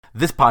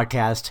This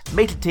podcast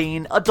may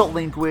contain adult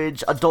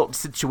language, adult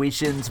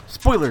situations,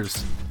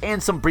 spoilers,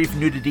 and some brief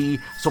nudity,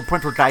 so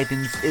parental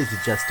guidance is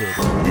suggested.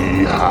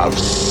 We have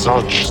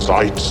such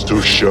sights to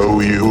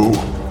show you.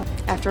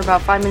 After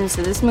about 5 minutes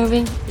of this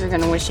movie, you're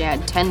gonna wish you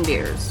had 10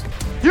 beers.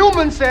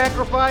 Human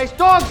sacrifice,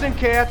 dogs and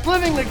cats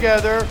living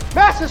together,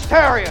 mass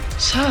hysteria.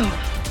 So,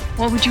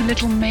 what would you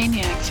little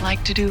maniacs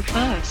like to do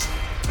first?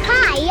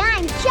 Hi,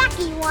 I'm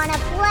Chucky. Wanna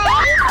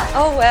play?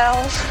 Oh,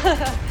 well.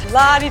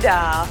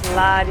 La-di-da,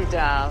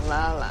 la-di-da,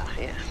 la-la,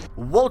 yeah.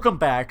 Welcome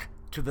back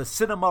to the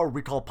Cinema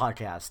Recall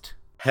Podcast.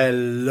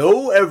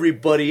 Hello,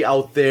 everybody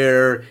out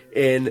there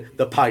in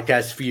the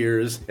podcast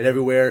spheres and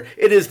everywhere.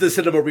 It is the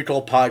Cinema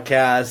Recall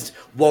Podcast.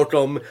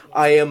 Welcome.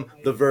 I am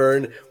the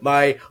Vern.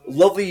 My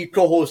lovely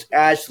co-host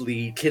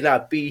Ashley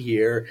cannot be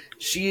here.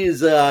 She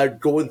is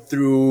going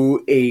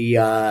through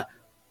a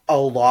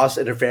loss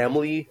in her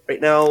family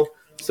right now,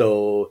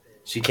 so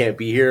she can't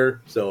be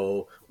here.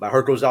 So my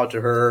heart goes out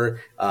to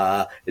her.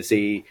 It's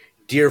a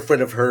dear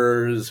friend of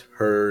hers.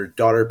 Her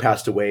daughter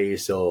passed away,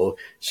 so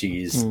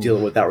she's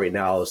dealing with that right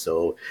now.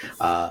 So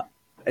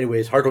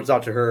anyways, heart goes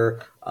out to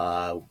her.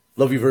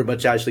 Love you very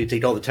much, Ashley.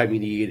 Take all the time you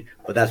need,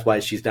 but that's why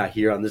she's not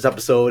here on this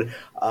episode.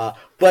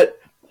 But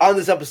on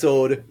this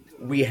episode,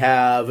 we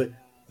have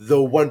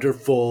the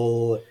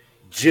wonderful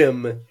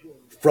Jim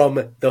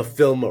from the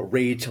Film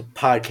Rage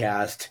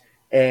podcast.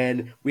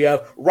 And we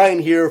have Ryan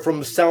here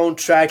from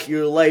Soundtrack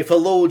Your Life.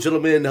 Hello,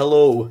 gentlemen.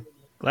 Hello.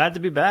 Glad to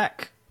be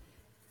back.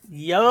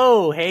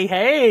 Yo,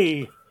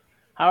 hey.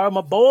 How are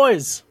my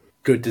boys?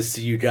 Good to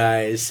see you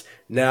guys.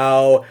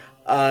 Now,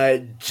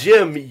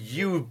 Jim,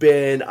 you've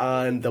been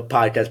on the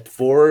podcast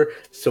before,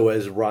 so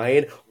has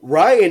Ryan.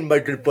 Ryan, my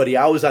good buddy,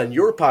 I was on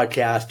your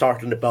podcast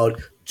talking about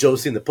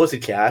Josie and the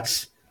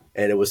Pussycats,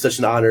 and it was such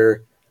an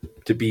honor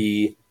to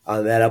be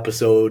on that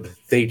episode.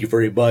 Thank you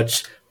very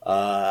much.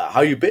 How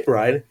you been,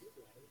 Ryan?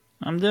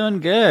 I'm doing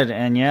good,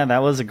 and yeah,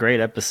 that was a great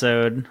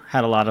episode.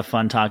 Had a lot of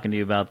fun talking to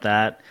you about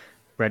that.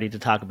 Ready to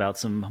talk about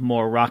some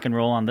more rock and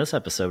roll on this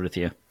episode with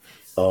you.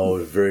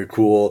 Oh, very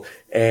cool.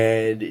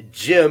 And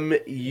Jim,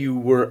 you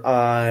were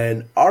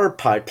on our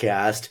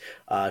podcast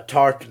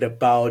talking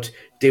about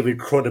David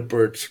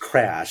Cronenberg's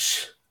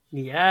Crash.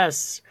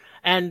 Yes.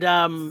 And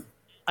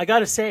I got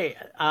to say,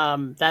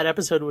 that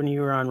episode when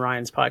you were on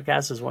Ryan's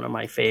podcast is one of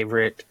my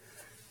favorite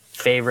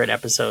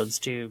episodes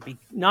too.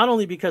 Not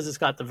only because it's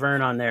got the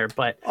Vern on there,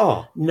 but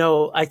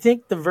I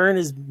think the Vern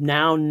is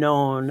now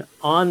known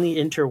on the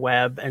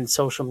interweb and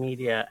social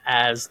media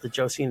as the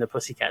Josie and the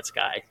Pussycats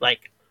guy.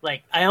 Like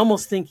I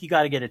almost think you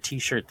got to get a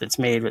T-shirt that's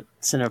made with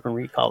Cinema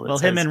Recall. Well,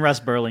 him and Russ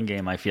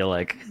Burlingame, I feel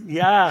like.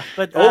 Yeah,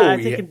 but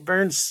I think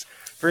Vern's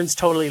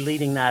totally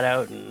leading that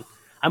out, and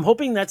I'm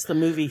hoping that's the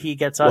movie he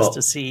gets us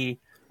to see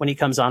when he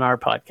comes on our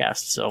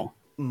podcast. So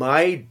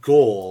my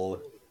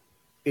goal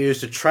is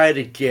to try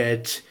to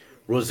get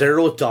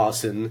Rosario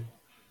Dawson,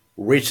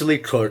 Rachel Lee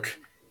Cook,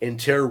 and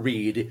Tara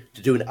Reid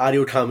to do an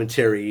audio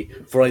commentary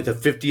for like the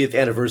 50th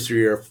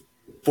anniversary or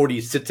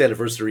 46th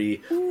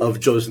anniversary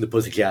of Josie and the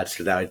Pussycats,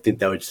 because I think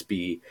that would just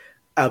be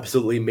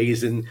absolutely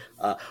amazing.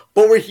 But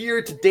we're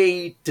here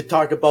today to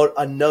talk about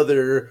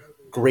another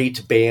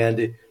great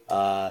band.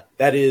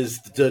 That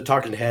is the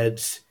Talking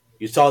Heads.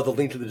 You saw the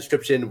link to the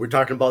description. We're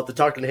talking about the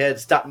Talking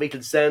Heads Stop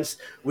Making Sense,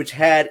 which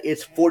had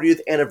its 40th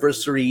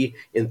anniversary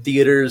in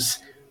theaters.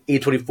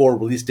 A24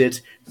 released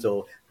it,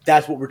 so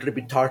that's what we're going to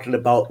be talking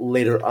about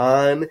later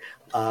on.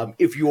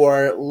 If you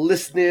are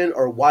listening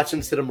or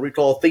watching Cinema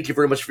Recall, thank you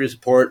very much for your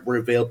support. We're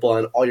available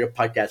on all your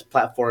podcast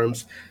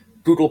platforms,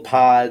 Google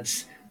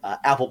Pods,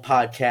 Apple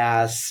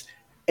Podcasts,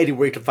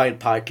 anywhere you can find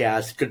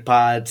podcasts, Good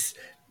Pods,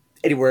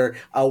 anywhere.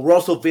 We're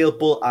also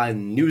available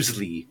on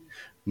Newsly.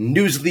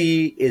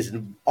 Newsly is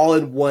an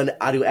all-in-one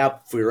audio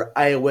app for your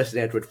iOS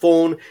and Android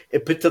phone.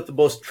 It picks up the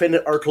most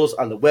trending articles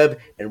on the web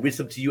and reads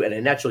them to you in a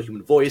natural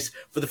human voice.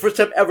 For the first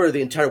time ever,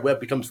 the entire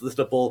web becomes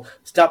listenable.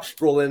 Stop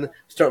scrolling,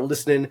 start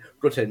listening,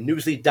 go to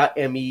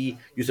newsly.me,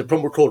 use the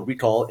promo code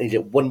RECALL, and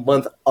get 1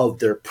 month of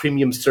their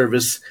premium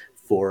service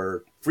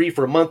for free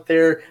for a month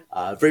there.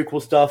 Very cool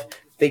stuff.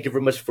 Thank you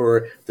very much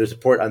for their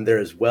support on there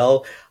as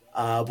well.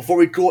 Before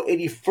we go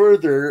any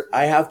further,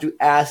 I have to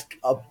ask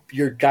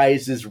your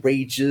guys'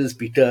 rages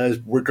because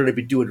we're going to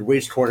be doing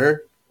Rage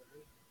Corner.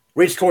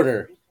 Rage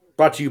Corner,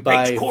 brought to you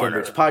by Rage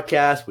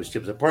Podcast, which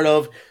Jim's a part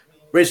of.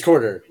 Rage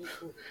Corner,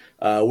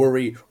 where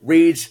we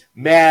rage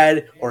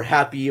mad or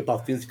happy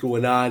about things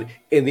going on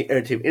in the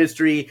entertainment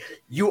industry.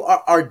 You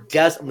are our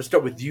guest. I'm going to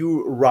start with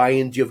you,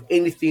 Ryan. Do you have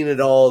anything at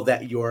all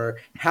that you're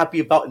happy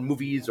about in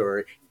movies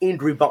or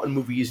angry about in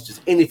movies?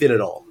 Just anything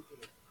at all?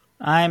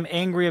 I'm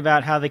angry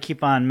about how they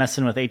keep on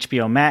messing with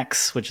HBO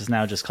Max, which is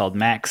now just called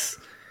Max.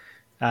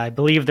 I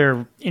believe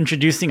they're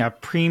introducing a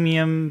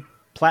premium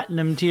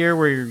platinum tier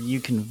where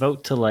you can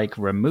vote to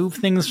remove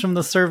things from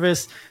the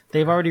service.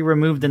 They've already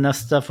removed enough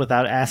stuff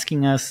without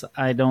asking us.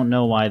 I don't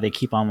know why they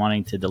keep on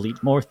wanting to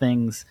delete more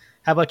things.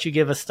 How about you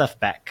give us stuff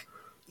back?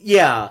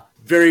 Yeah,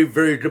 very,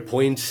 very good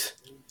points.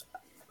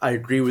 I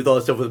agree with all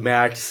the stuff with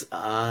Max.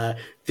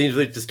 Things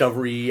like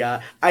Discovery.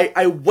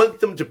 I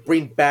want them to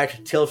bring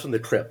back Tales from the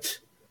Crypt.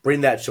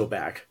 bring that show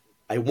back.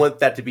 I want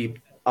that to be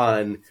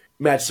on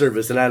Match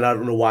Service, and I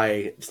don't know why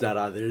it's not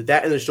on there.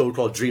 That and a show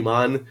called Dream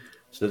On.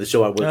 So the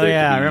show I want. Oh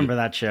yeah, I remember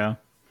that show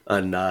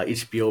on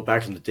HBO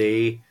back in the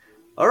day.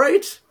 All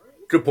right,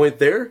 good point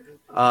there.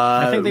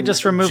 I think they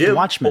just removed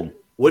Watchmen.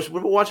 What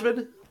about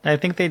Watchmen? I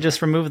think they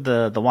just removed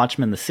the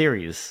Watchmen, the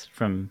series,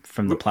 from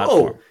the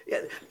platform.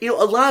 Oh, yeah.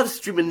 A lot of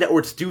streaming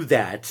networks do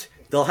that.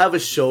 They'll have a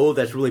show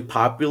that's really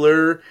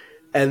popular,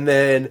 and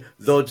then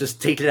they'll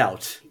just take it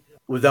out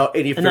without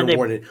any fair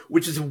warning,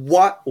 which is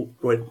what... Oh,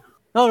 go ahead.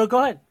 No, go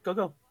ahead.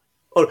 Go.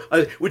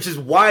 Oh, which is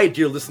why,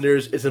 dear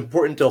listeners, it's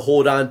important to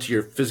hold on to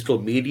your physical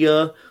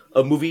media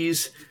of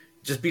movies.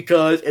 Just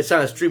because it's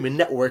on a streaming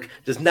network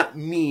does not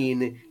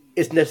mean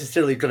it's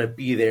necessarily going to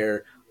be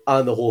there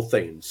on the whole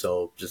thing.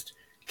 So just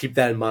keep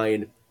that in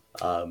mind.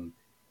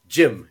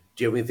 Jim,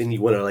 do you have anything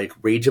you want to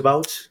rage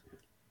about?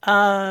 You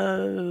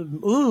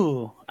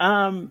know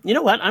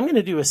what? I'm going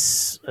to do a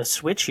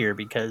switch here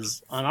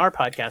because on our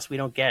podcast we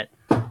don't get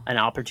an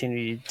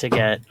opportunity to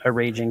get a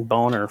raging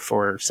boner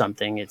for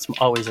something. It's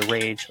always a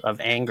rage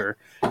of anger.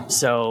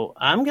 So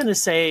I'm going to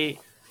say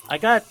I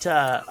got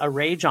a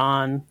rage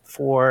on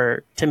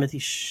for Timothy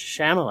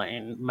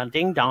Chalamet, my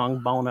ding dong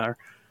boner,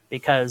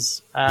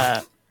 because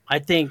I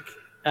think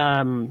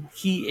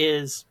he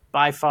is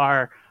by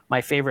far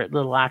my favorite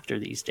little actor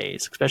these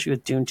days, especially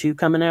with Dune 2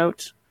 coming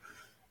out.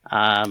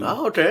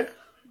 Okay.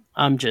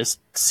 I'm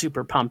just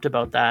super pumped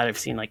about that. I've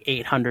seen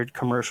 800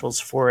 commercials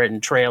for it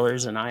and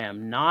trailers, and I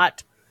am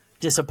not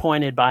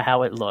disappointed by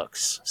how it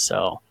looks.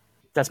 So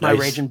that's my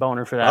raging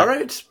boner for that. All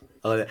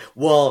right.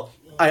 Well,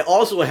 I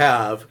also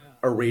have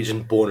a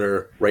raging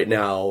boner right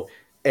now,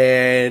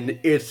 and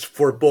it's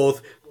for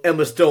both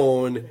Emma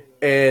Stone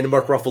and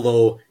Mark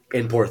Ruffalo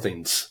in Poor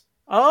Things.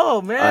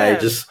 Oh man,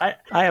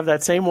 I have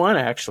that same one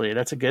actually.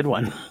 That's a good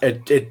one.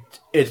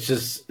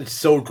 It's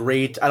so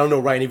great. I don't know,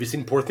 Ryan, have you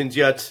seen Poor Things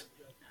yet?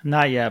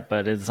 Not yet,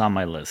 but it's on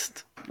my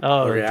list.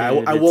 Oh, okay.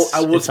 I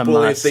won't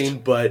spoil anything,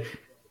 but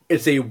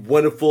it's a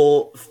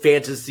wonderful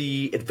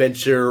fantasy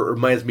adventure. It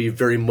reminds me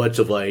very much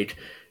of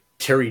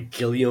Terry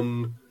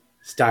Gilliam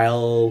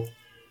style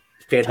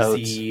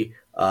fantasy,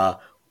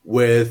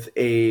 with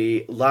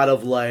a lot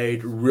of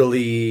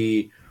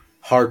really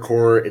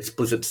hardcore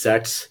explicit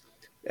sex,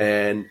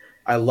 and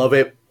I love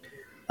it.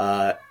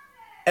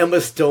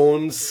 Emma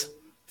Stone's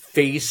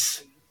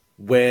face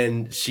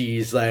when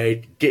she's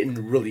getting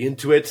really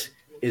into it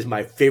is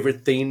my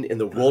favorite thing in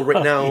the world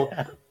right now.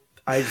 Yeah.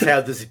 I just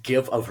have this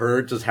gif of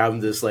her just having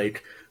this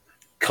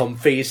cum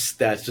face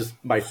that's just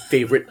my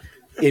favorite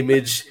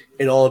image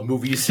in all of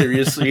movies,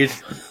 seriously.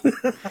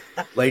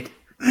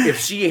 If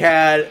she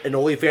had an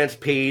OnlyFans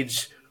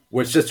page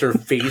where it's just her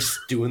face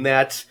doing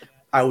that,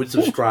 I would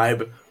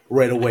subscribe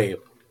right away.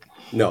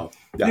 No.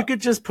 You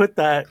could just put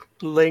that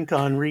link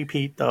on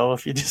repeat, though,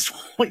 if you just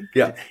you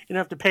don't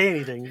have to pay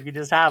anything. You could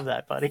just have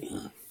that, buddy.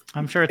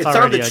 I'm sure it's on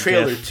already the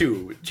trailer,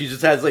 too. She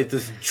just has,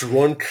 this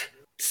drunk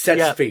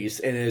sex face,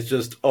 and it's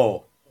just,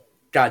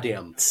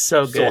 goddamn.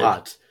 So good. So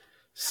hot.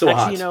 So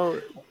hot.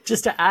 Actually,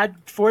 just to add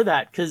for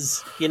that,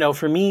 because,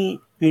 for me,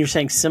 when you're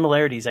saying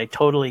similarities, I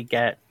totally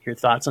get your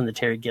thoughts on the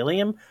Terry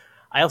Gilliam.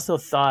 I also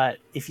thought,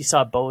 if you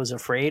saw Beau is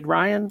Afraid,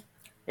 Ryan,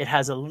 it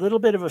has a little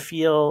bit of a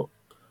feel...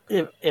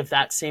 If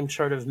that same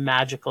sort of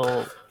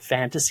magical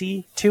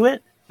fantasy to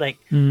it.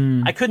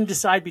 I couldn't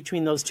decide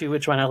between those two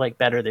which one I like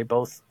better. They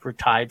both were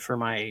tied for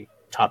my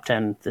top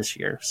 10 this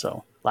year,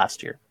 so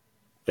last year.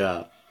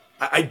 Yeah.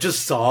 I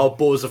just saw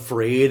Beau is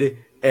Afraid,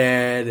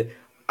 and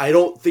I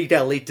don't think I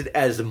liked it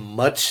as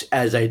much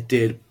as I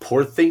did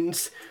Poor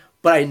Things,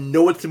 but I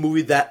know it's a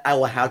movie that I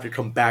will have to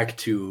come back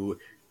to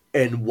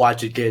and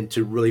watch again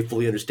to really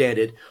fully understand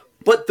it.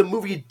 But the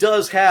movie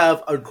does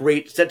have a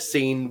great set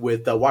scene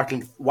with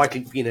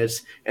Joaquin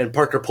Phoenix and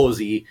Parker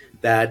Posey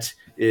that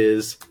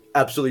is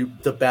absolutely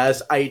the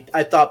best. I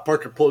thought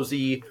Parker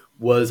Posey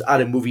was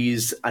out of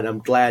movies, and I'm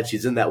glad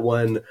she's in that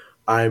one.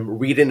 I'm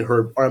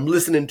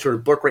listening to her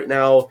book right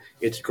now.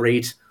 It's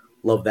great.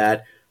 Love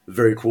that.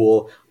 Very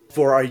cool.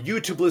 For our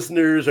YouTube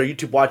listeners, our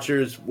YouTube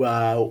watchers,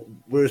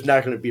 there's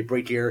not going to be a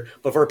break here.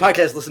 But for our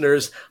podcast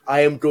listeners,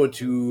 I am going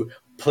to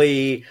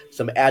play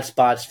some ad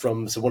spots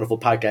from some wonderful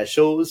podcast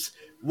shows.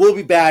 We'll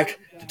be back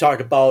to talk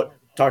about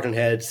Talking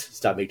Heads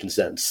Stop Making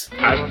Sense.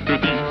 After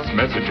these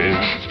messages,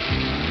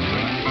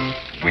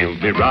 we'll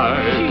be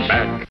right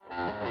back.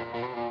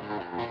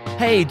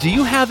 Hey, do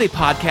you have a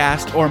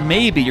podcast, or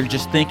maybe you're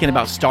just thinking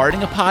about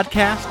starting a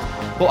podcast?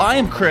 Well, I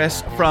am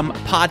Chris from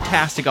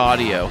Podtastic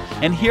Audio,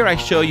 and here I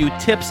show you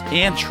tips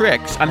and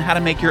tricks on how to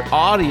make your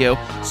audio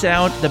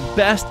sound the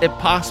best it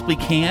possibly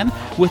can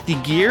with the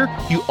gear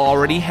you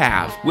already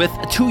have. With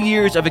 2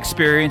 years of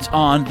experience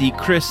on the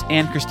Chris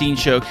and Christine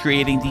Show,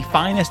 creating the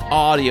finest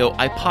audio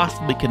I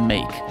possibly can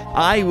make,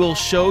 I will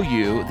show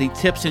you the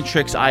tips and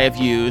tricks I have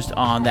used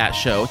on that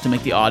show to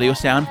make the audio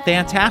sound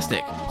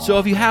fantastic. So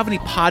if you have any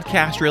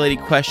podcast-related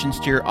questions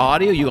to your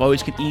audio, you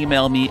always can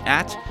email me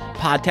at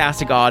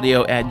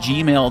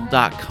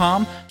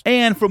podtasticaudio@gmail.com.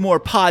 And for more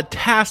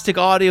Podtastic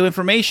Audio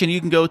information,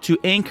 you can go to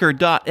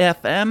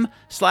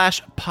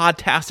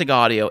anchor.fm/Podtastic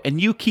Audio,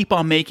 and you keep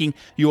on making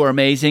your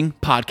amazing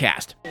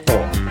podcast.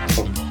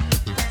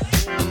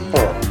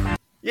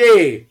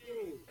 Yay!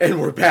 And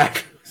we're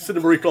back.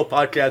 Cinema Recall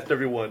Podcast,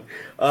 everyone.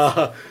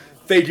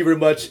 Thank you very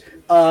much.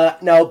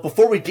 Now,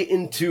 before we get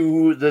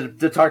into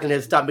the Talking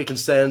Heads Stop Making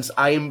Sense,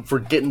 I am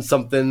forgetting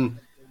something.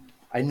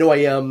 I know I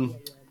am.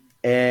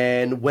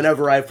 And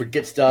whenever I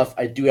forget stuff,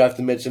 I do have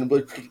to mention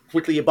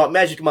quickly about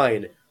Magic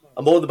Mind.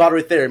 I'm holding the bottle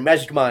right there.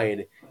 Magic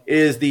Mind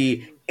is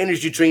the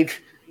energy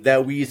drink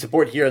that we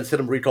support here on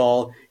Cinema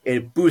Recall.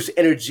 It boosts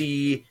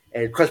energy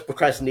and crush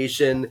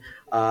procrastination.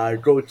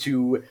 Go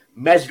to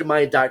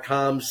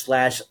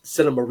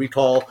magicmind.com/Cinema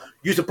Recall.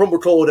 Use the promo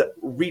code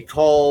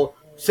RECALL,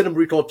 Cinema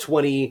Recall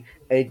 20,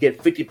 and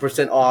get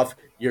 50% off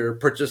your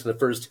purchase in the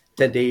first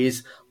 10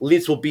 days.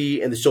 Links will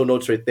be in the show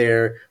notes right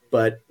there,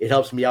 but it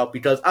helps me out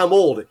because I'm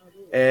old.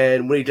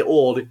 And when you get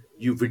old,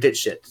 you forget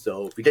shit.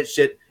 So forget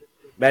shit.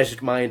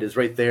 Magic Mind is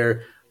right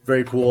there.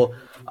 Very cool.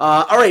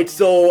 All right,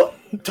 so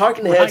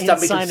Talking Heads,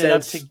 Stop Making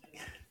Sense.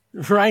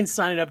 Ryan's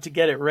signing up to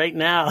get it right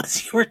now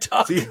as you were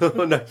talking.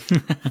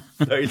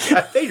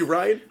 Thank you,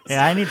 Ryan.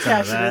 Yeah, I need to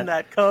cash in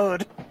that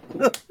code.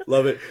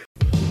 Love it.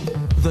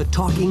 The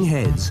Talking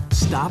Heads,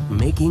 Stop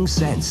Making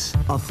Sense.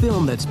 A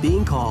film that's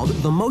being called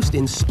the most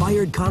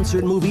inspired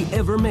concert movie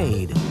ever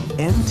made.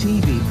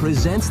 MTV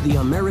presents the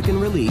American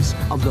release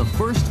of the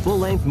first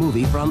full-length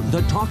movie from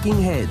The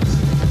Talking Heads.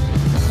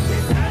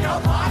 This ain't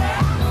no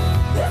party.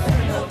 This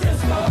ain't no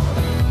disco.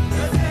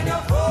 This ain't no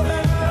fooling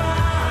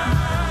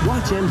around.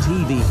 Watch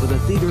MTV for the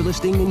theater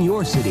listing in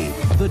your city.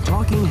 The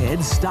Talking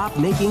Heads, Stop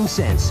Making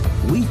Sense.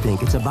 We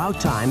think it's about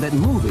time that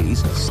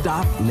movies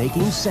stop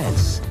making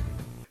sense.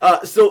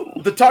 So,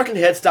 The Talking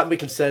Heads Stop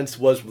Making Sense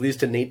was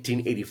released in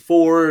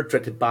 1984,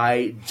 directed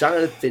by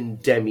Jonathan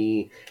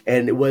Demme,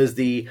 and it was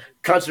the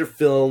concert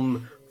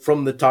film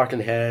from The Talking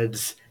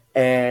Heads,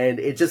 and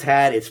it just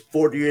had its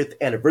 40th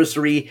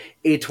anniversary.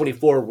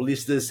 A24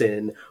 released this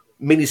in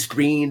mini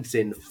screens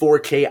in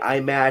 4K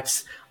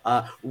IMAX.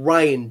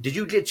 Ryan, did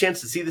you get a chance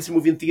to see this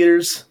movie in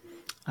theaters?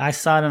 I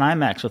saw it in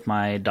IMAX with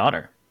my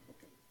daughter.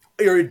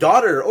 Your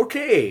daughter,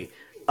 okay.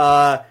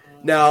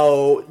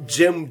 Now,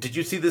 Jim, did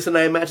you see this in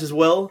IMAX as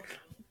well?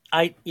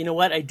 You know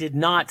what? I did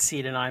not see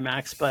it in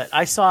IMAX, but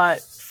I saw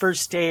it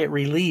first day it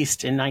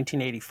released in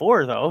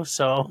 1984, though.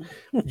 So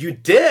you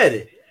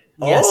did?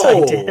 Yes,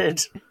 I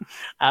did.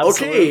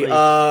 Absolutely.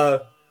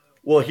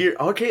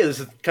 Okay. This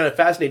is kind of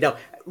fascinating. Now,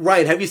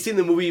 Ryan, have you seen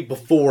the movie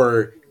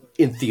before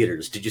in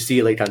theaters? Did you see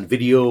it like on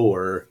video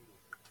or?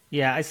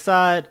 Yeah, I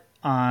saw it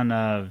on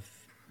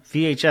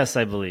VHS,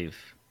 I believe,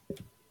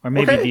 or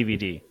maybe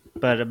DVD,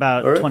 but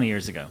about 20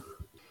 years ago.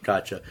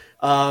 Gotcha.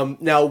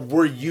 Now,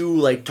 were you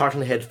like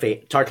Talking Heads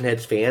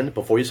fan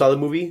before you saw the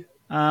movie?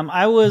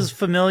 I was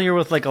familiar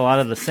with like a lot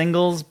of the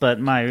singles, but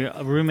my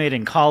roommate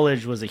in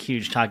college was a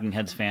huge Talking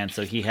Heads fan,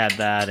 so he had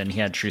that and he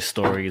had True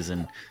Stories,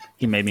 and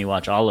he made me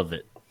watch all of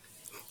it.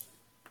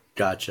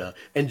 Gotcha.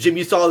 And Jim,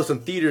 you saw this in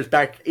theaters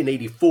back in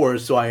 '84,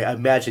 so I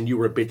imagine you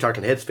were a big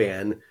Talking Heads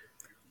fan.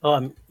 Oh,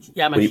 I'm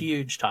a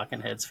huge Talking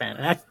Heads fan.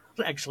 And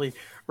actually,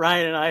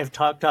 Ryan and I have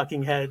talked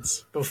Talking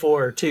Heads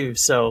before too,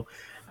 so.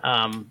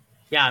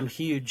 Yeah, I'm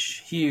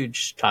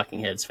huge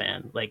Talking Heads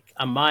fan. Like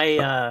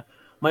my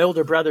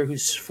older brother,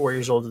 who's 4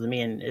 years older than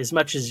me, and as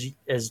much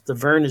as the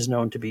Vern is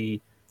known to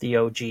be the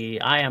OG,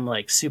 I am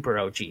like super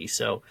OG.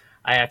 So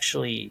I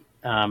actually,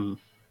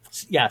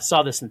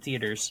 saw this in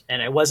theaters,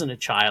 and I wasn't a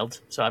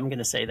child, so I'm going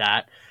to say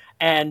that.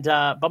 And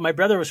but my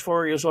brother was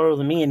 4 years older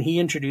than me, and he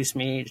introduced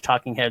me to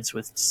Talking Heads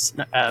with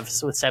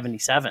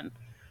 77.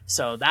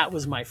 So that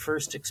was my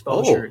first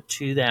exposure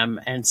to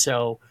them, and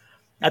so.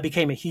 I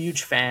became a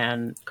huge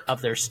fan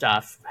of their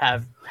stuff,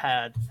 have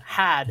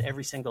had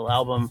every single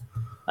album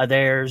of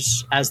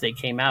theirs as they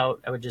came out.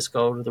 I would just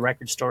go to the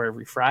record store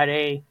every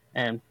Friday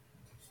and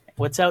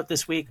what's out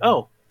this week?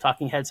 Oh,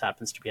 Talking Heads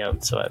happens to be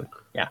out. So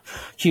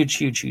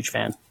huge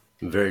fan.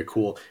 Very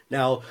cool.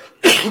 Now,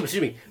 excuse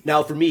me.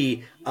 Now for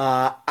me,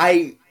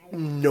 I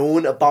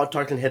known about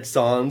Talking Heads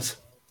songs.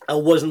 I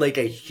wasn't like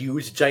a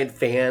huge giant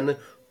fan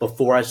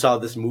before I saw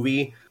this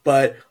movie.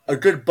 But a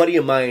good buddy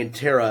of mine,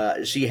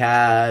 Tara, she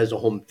has a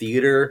home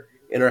theater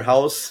in her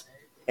house,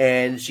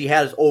 and she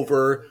had us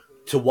over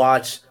to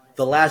watch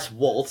The Last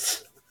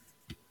Waltz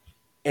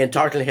and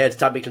Talking Heads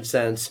Stop Making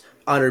Sense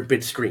on her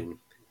big screen.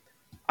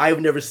 I've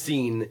never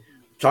seen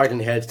Talking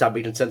Heads Stop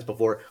Making Sense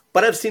before,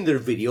 but I've seen their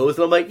videos,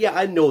 and I'm like, yeah,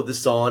 I know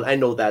this song, I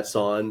know that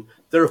song.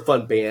 They're a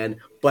fun band,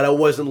 but I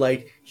wasn't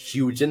like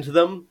huge into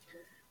them.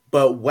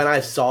 But when I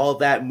saw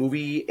that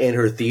movie in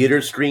her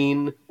theater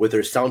screen with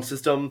her sound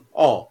system,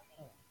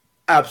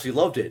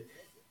 absolutely loved it.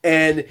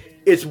 And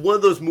it's one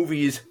of those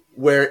movies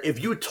where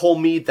if you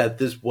told me that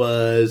this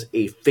was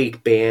a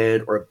fake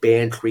band or a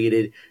band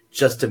created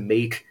just to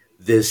make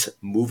this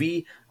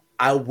movie,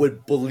 I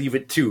would believe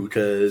it too,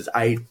 because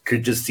I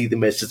could just see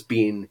them as just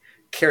being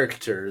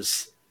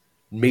characters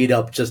made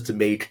up just to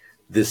make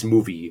this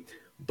movie.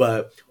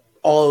 But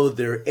all of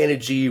their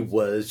energy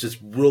was just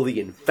really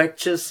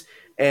infectious,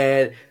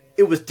 and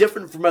it was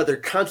different from other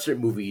concert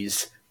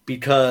movies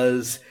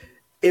because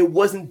it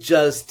wasn't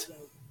just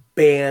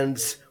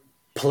bands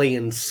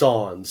playing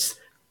songs.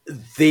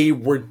 They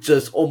were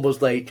just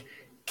almost like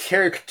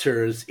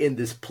characters in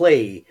this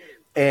play,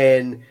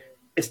 and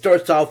it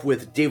starts off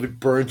with David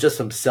Byrne just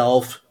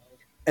himself,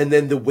 and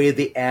then the way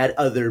they add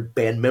other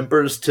band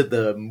members to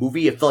the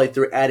movie, it felt like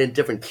they were adding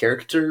different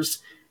characters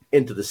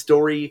into the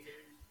story.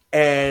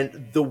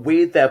 And the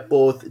way that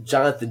both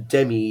Jonathan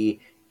Demme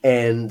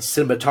and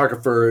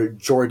cinematographer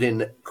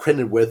Jordan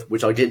Cronenweth,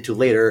 which I'll get into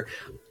later,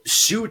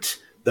 shoot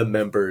the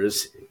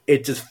members,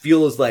 it just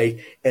feels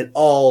like an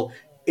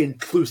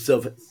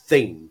all-inclusive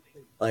thing.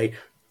 Like,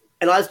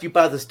 and I'll ask you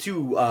about this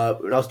too,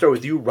 and I'll start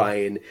with you,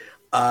 Ryan.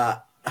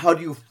 How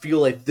do you feel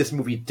like this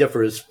movie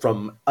differs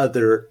from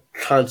other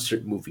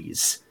concert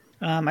movies?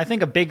 I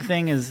think a big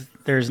thing is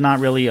there's not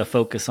really a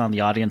focus on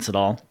the audience at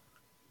all.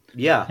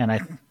 Yeah.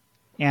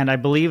 And I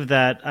believe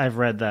that I've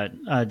read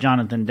that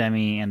Jonathan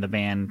Demme and the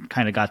band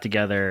kind of got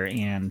together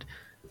and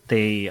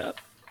they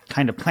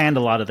kind of planned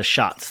a lot of the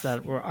shots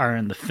that are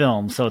in the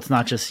film. So it's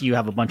not just you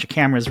have a bunch of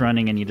cameras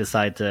running and you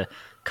decide to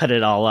cut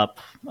it all up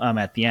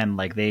at the end.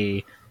 Like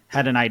they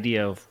had an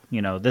idea of,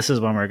 this is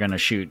when we're going to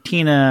shoot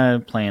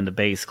Tina playing the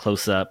bass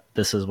close up.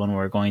 This is when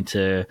we're going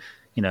to,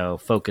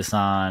 focus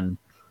on,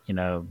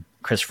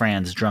 Chris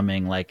Franz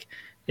drumming. Like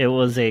it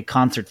was a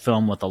concert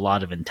film with a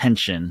lot of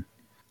intention.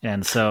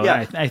 And so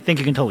yeah. I think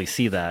you can totally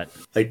see that.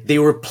 Like they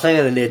were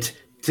planning it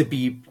to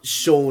be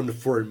shown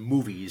for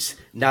movies,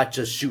 not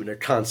just shooting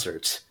at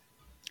concerts.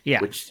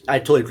 Yeah. Which I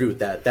totally agree with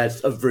that.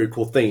 That's a very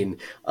cool thing.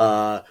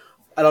 I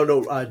don't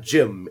know,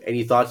 Jim,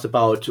 any thoughts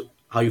about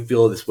how you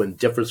feel this one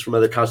differs from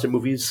other concert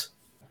movies?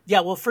 Yeah,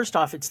 well, first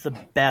off, it's the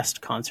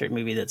best concert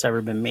movie that's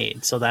ever been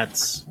made. So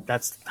that's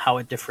how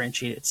it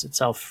differentiates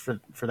itself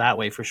for that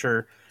way, for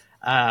sure.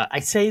 I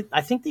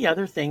think the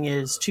other thing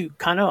is, to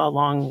kind of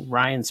along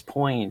Ryan's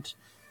point,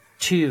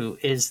 too,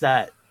 is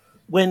that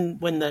when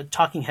the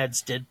Talking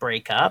Heads did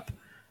break up,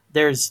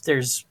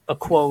 there's a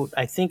quote,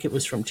 I think it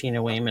was from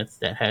Tina Weymouth,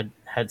 that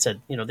had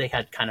said, they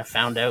had kind of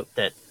found out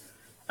that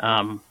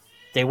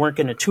they weren't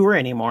going to tour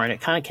anymore, and it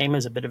kind of came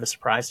as a bit of a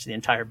surprise to the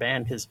entire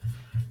band because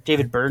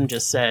David Byrne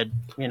just said,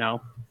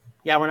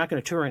 yeah, we're not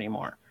going to tour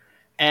anymore.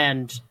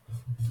 And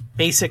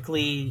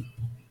basically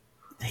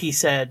he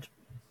said,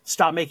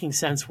 stop making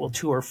sense, we'll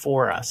tour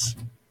for us.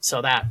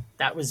 So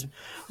that was,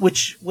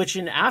 which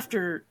in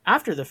after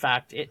the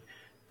fact,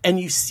 and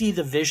you see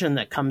the vision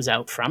that comes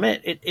out from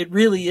it. It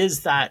really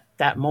is that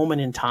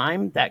moment in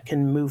time that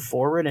can move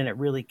forward, and it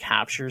really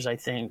captures, I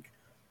think,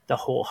 the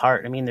whole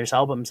heart. I mean, there's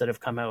albums that have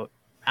come out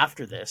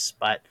after this,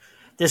 but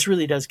this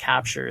really does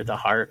capture the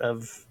heart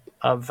of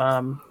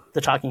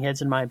the Talking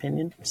Heads, in my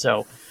opinion.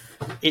 So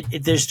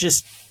there's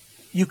just,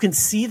 you can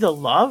see the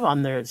love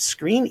on their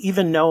screen,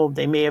 even though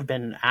they may have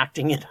been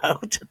acting it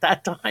out at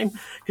that time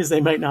because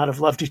they might not have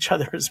loved each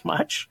other as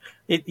much.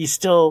 You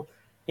still,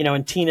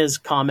 in Tina's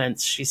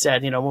comments, she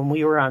said, when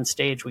we were on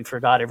stage, we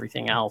forgot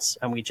everything else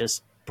and we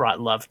just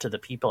brought love to the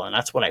people. And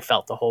that's what I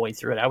felt the whole way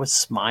through it. I was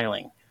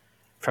smiling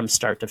from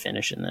start to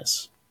finish in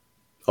this.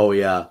 Oh,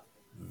 yeah.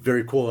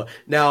 Very cool.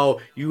 Now,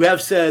 you have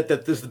said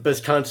that this is the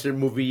best concert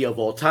movie of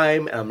all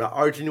time, and I'm not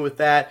arguing with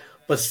that,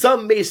 but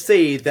some may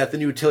say that the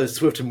new Taylor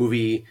Swift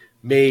movie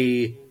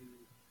may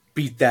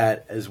beat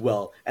that as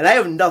well. And I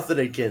have nothing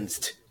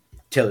against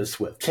Taylor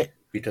Swift,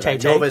 because I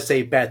know if I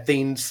say bad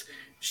things,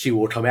 she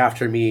will come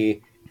after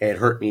me and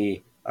hurt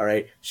me, all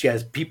right? She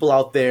has people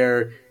out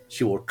there.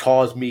 She will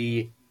cause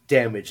me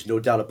damage, no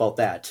doubt about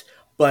that.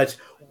 But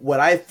what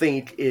I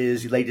think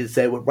is, like you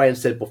said, what Ryan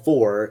said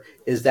before,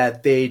 is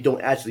that they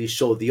don't actually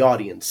show the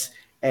audience.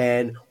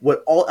 And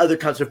what all other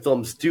concert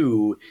films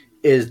do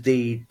is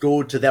they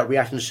go to that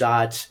reaction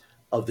shot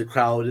of the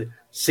crowd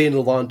singing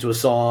along to a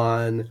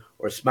song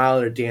or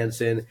smiling or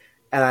dancing.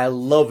 And I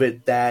love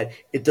it that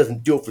it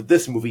doesn't do it for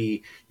this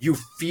movie. You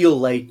feel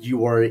like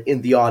you are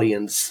in the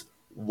audience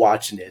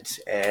watching it.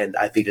 And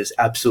I think it's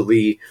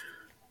absolutely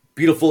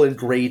beautiful and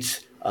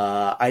great.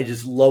 I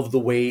just love the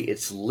way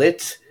it's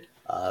lit.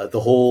 The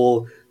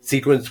whole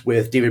sequence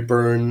with David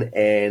Byrne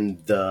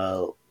and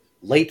the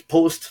light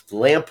post, the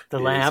lamp,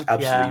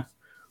 absolutely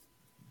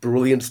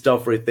brilliant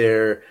stuff right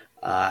there.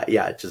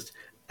 Just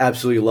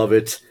absolutely love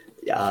it.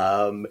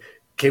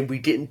 Can we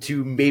get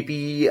into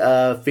maybe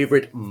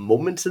favorite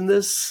moments in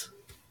this?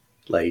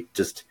 Like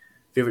just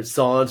favorite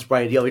songs?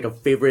 Brian, do you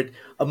have like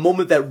a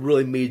moment that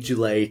really made you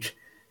like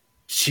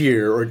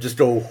cheer or just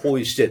go,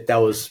 holy shit, that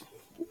was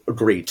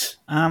great?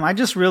 I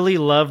just really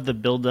love the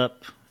build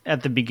up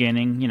at the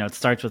beginning. It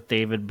starts with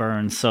David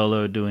Byrne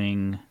solo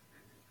doing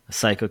a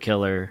Psycho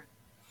Killer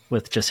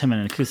with just him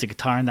and an acoustic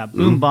guitar and that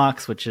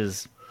boombox, which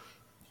is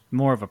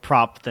more of a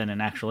prop than an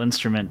actual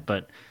instrument.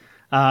 But,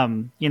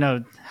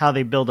 how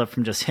they build up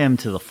from just him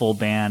to the full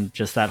band,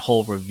 just that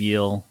whole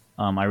reveal.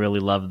 I really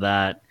love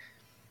that.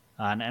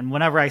 And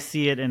whenever I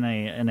see it in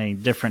a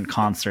different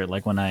concert,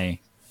 like when I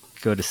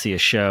go to see a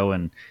show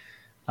and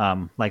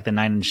like the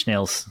Nine Inch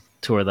Nails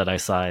tour that I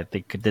saw,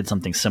 they did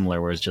something similar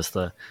where it's just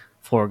the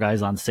 4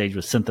 guys on stage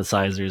with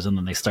synthesizers, and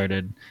then they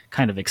started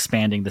kind of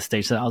expanding the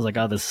stage. So I was like,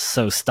 oh, this is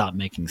so stop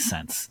making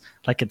sense.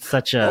 Like, it's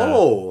such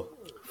a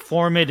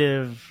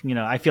formative,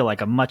 I feel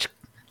like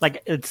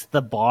it's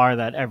the bar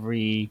that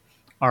every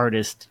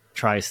artist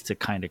tries to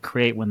kind of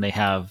create when they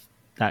have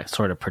that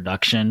sort of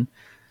production.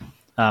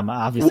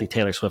 Obviously,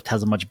 Taylor Swift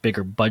has a much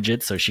bigger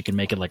budget, so she can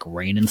make it like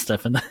rain and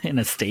stuff in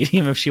a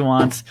stadium if she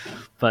wants.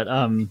 But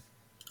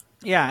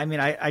yeah, I mean,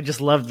 I just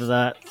loved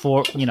that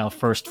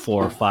first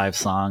 4 or 5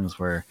 songs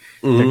where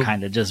they're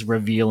kind of just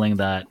revealing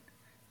that,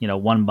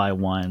 one by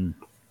one,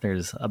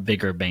 there's a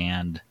bigger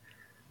band.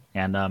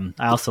 And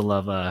I also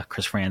love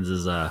Chris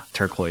Franz's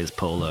turquoise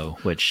polo,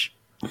 which,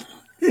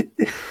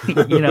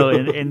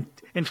 in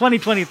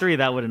 2023,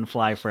 that wouldn't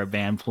fly for a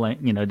band playing,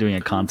 doing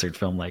a concert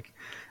film. Like,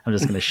 I'm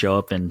just going to show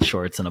up in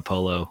shorts and a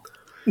polo.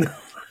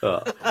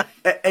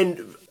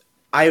 And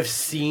I've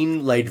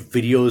seen like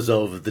videos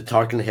of the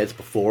Talking Heads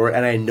before,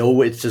 and I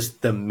know it's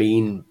just the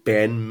main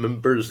band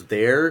members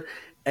there.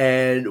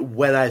 And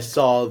when I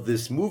saw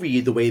this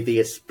movie, the way they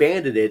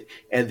expanded it,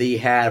 and they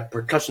had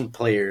percussion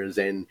players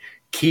and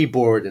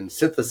keyboard and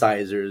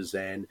synthesizers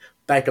and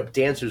backup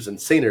dancers and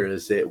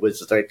singers, it was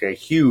just like a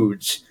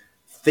huge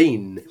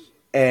thing.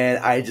 And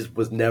I just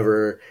was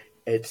never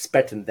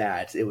expecting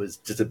that. It was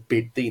just a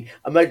big thing.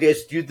 I'm going to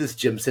ask you this,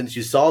 Jim, since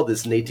you saw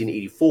this in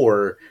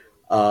 1884,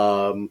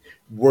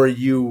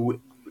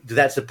 did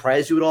that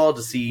surprise you at all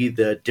to see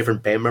the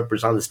different band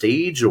members on the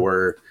stage,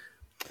 or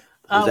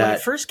when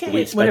it first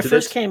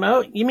came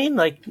out? You mean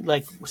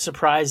like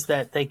surprised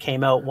that they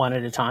came out one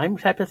at a time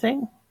type of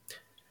thing?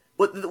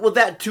 Well,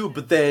 that too.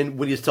 But then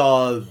when you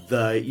saw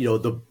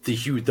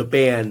the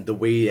band, the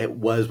way it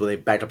was when they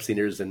backed up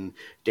singers and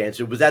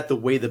dancers, was that the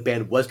way the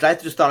band was? 'Cause I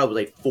just thought it was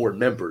like 4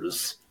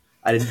 members.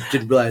 I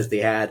didn't realize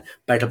they had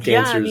backup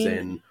dancers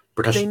and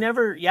percussion. They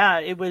never. Yeah,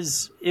 it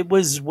was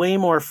way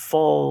more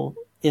full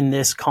in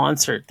this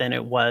concert than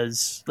it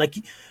was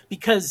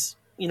because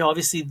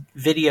obviously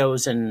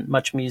videos and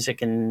Much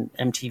Music and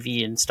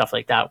MTV and stuff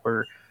like that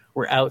were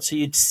out, so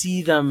you'd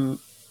see them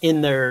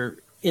in their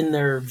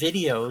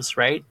videos,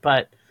 right?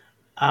 But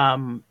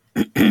I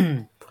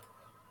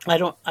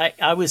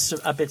was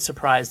a bit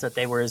surprised that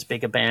they were as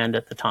big a band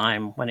at the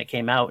time when it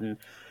came out, and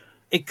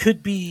it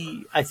could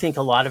be, I think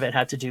a lot of it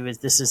had to do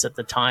with this is at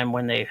the time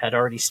when they had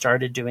already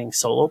started doing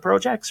solo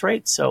projects,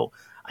 right? So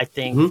I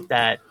think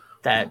that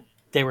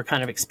they were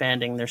kind of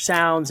expanding their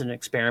sounds and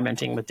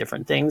experimenting with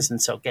different things, and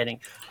so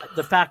getting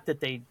the fact that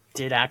they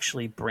did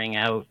actually bring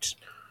out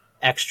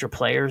extra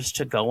players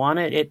to go on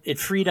it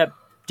freed up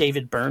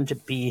David Byrne to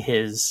be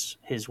his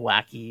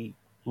wacky,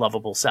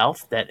 lovable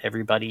self that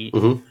everybody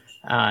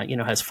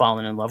has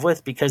fallen in love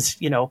with, because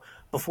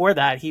before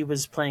that he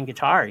was playing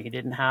guitar. He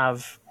didn't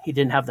have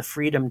the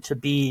freedom to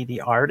be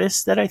the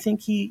artist that I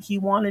think he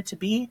wanted to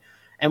be.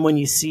 And when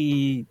you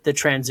see the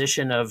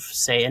transition of,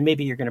 say, and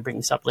maybe you're going to bring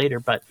this up later,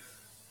 but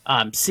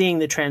seeing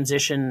the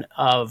transition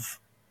of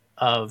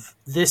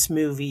this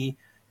movie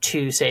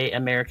to, say,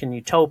 American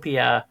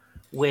Utopia,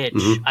 which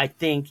I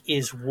think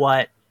is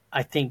what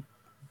I think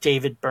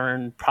David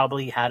Byrne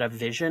probably had a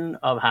vision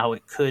of how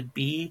it could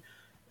be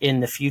in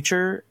the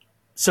future.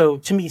 So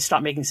to me,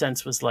 Stop Making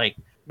Sense was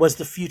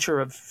the future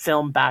of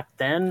film back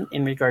then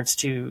in regards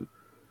to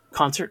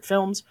concert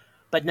films.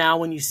 But now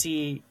when you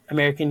see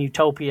American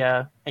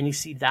Utopia and you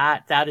see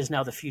that is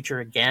now the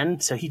future again.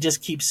 So he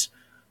just keeps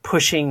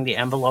pushing the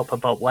envelope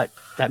about what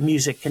that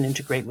music can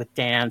integrate with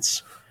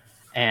dance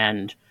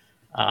and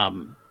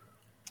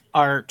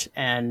art,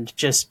 and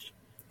just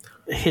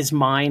his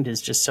mind is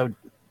just so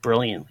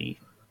brilliantly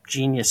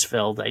genius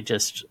filled.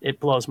 It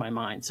blows my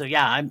mind. So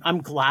yeah,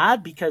 I'm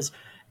glad, because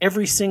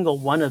every single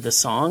one of the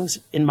songs,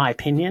 in my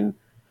opinion,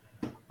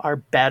 are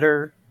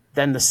better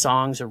than the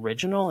song's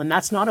original. And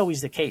that's not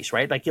always the case,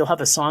 right? Like, you'll have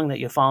a song that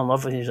you fall in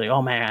love with and you're like,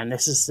 oh man,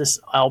 this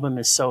album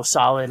is so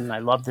solid and I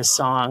love this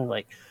song.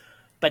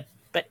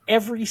 But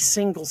every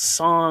single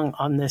song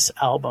on this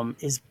album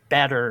is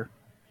better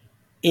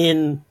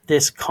in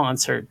this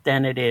concert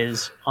than it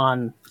is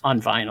on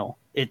vinyl.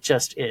 It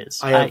just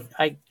is. I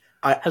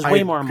has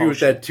way more emotion. I agree with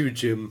that too,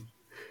 Jim,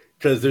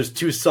 because there's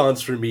 2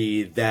 songs for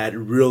me that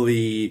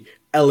really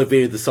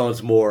elevated the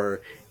songs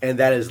more, and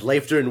that is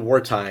Life During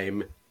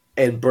Wartime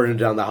and Burning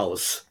Down the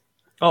House.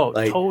 Oh,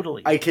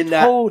 totally. I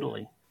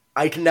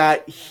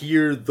cannot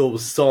hear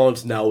those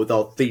songs now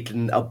without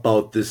thinking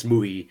about this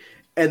movie.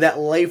 And that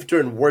Life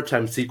During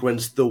Wartime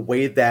sequence, the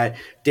way that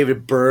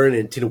David Byrne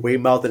and Tina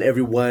Weymouth and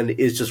everyone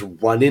is just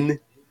running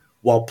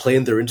while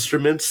playing their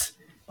instruments,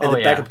 and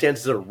the backup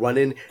dancers are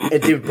running,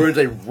 and David Byrne's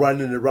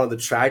running around the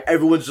track.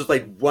 Everyone's just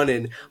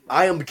running.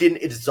 I am getting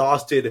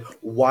exhausted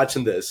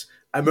watching this.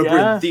 I remember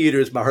in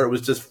theaters, my heart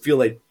was just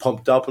feeling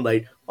pumped up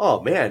and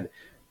oh man.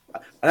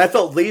 And I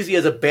felt lazy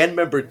as a band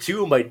member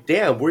too. I'm like,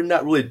 damn, we're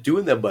not really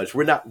doing that much.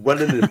 We're not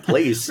running in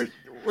place.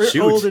 we're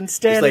old and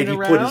standing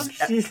around.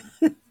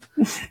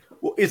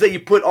 It's like you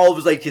put all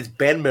of his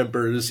band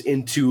members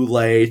into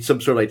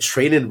some sort of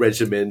training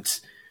regiment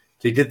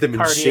to get them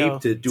in shape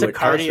to do a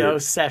cardio concert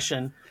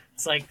session.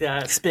 It's like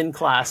the spin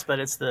class, but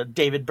it's the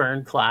David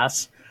Byrne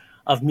class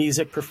of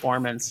music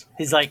performance.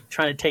 He's like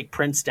trying to take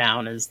Prince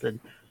down as the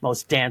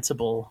most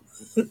danceable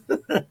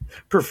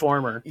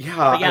performer. Yeah,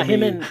 but yeah,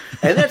 him and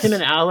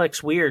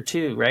Alex Weir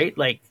too, right?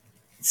 Like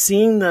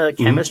seeing the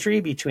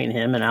chemistry between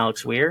him and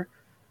Alex Weir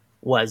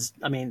was,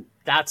 I mean,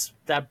 that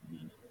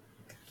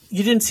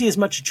you didn't see as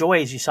much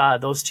joy as you saw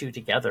those two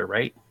together,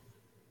 right?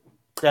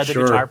 The other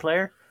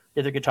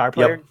guitar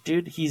player,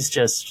 dude, he's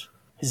just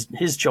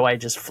his joy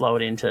just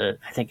flowed into,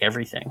 I think,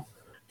 everything.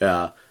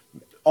 Yeah,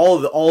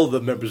 all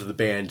the members of the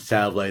band just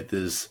have like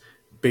this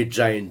big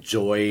giant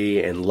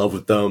joy and love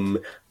with them.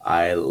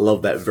 I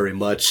love that very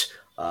much.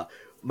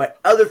 My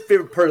other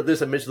favorite part of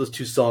this, I mentioned those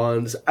two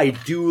songs. I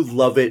do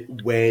love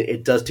it when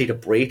it does take a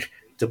break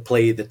to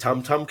play the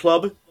Tom Tom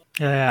Club.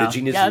 Yeah, the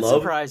Genius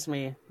Love. Surprised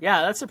me.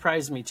 Yeah, that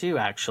surprised me too,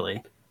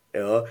 actually.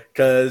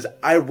 Because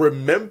I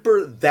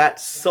remember that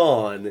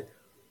song,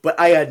 but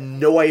I had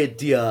no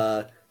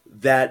idea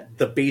that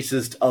the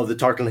bassist of the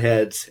Talking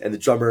Heads and the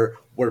drummer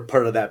were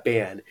part of that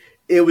band.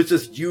 It was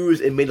just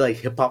used and made like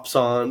hip hop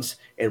songs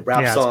and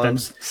rap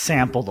songs. It's been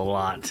sampled a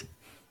lot.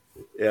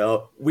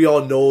 We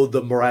all know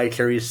the Mariah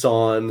Carey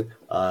song.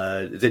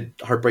 Is it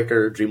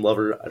Heartbreaker, Dream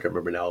Lover? I don't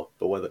remember now,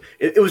 but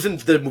it was in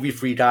the movie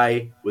Free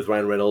Guy with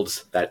Ryan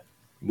Reynolds. That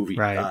movie,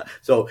 right?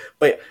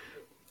 But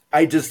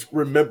I just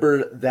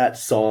remember that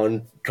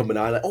song coming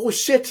on. Like, oh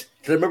shit!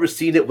 Because I remember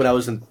seeing it when I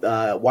was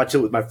watching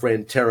it with my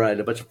friend Tara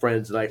and a bunch of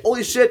friends, and like,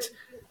 holy shit!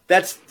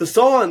 That's the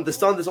song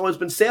that's always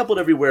been sampled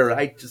everywhere.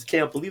 I just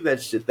can't believe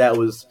that shit. That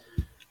was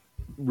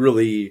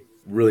really,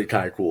 really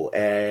kind of cool,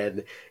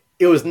 and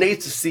it was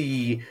nice to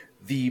see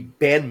the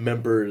band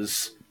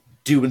members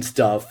doing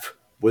stuff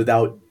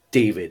without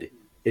David.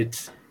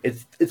 It's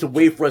a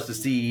way for us to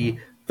see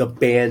the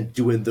band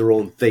doing their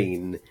own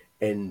thing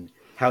and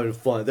having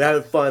fun. They're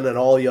having fun on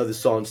all the other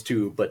songs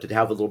too, but to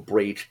have a little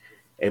break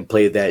and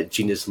play that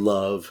Genius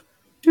Love.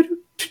 I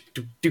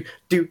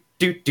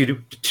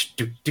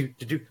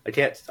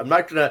can't. I'm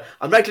not gonna.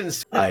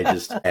 I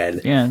just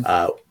and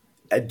yeah.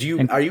 Do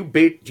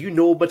you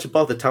know much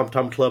about the Tom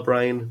Tom Club,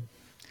 Ryan?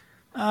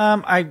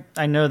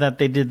 I know that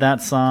they did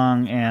that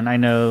song, and I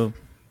know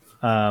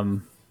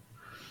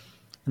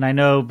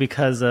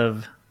because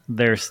of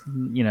their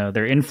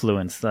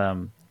influence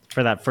for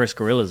that first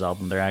Gorillaz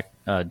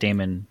album,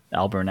 Damon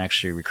Albarn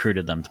actually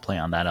recruited them to play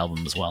on that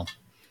album as well.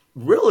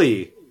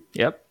 Really?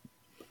 Yep.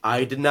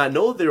 I did not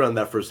know they were on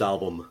that first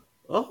album.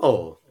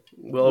 Oh,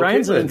 well,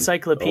 Ryan's an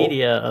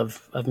encyclopedia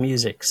of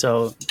music,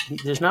 so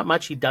there's not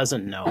much he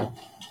doesn't know.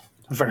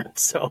 Vern,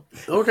 so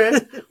okay.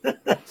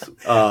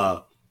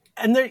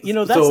 And there,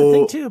 that's the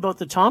thing too about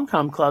the Tom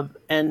Tom Club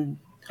and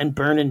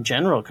Byrne in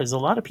general, because a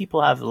lot of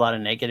people have a lot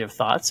of negative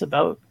thoughts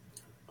about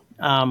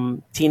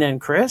Tina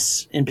and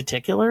Chris in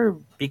particular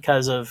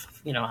because of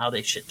how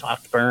they shit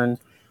talked Byrne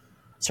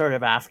sort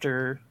of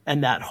after,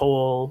 and that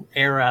whole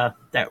era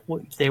that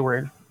they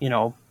were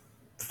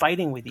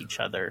fighting with each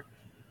other.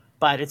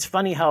 But it's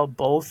funny how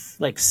both,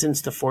 like,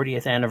 since the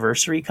 40th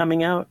anniversary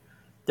coming out,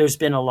 there's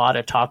been a lot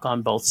of talk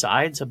on both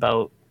sides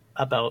about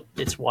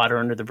it's water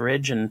under the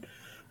bridge. And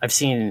I've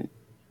seen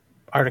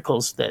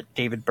articles that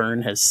David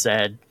Byrne has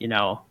said,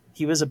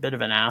 he was a bit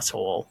of an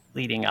asshole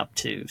leading up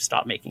to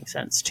Stop Making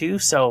Sense too.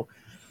 So,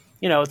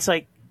 it's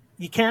like,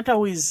 you can't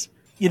always,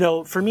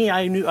 for me,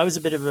 I was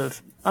a bit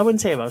of I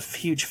wouldn't say I'm a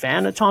huge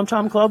fan of Tom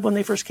Tom Club when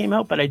they first came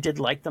out, but I did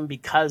like them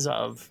because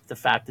of the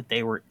fact that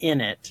they were in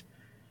it.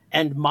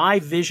 And my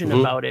vision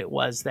about it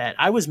was that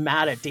I was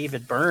mad at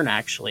David Byrne,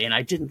 actually, and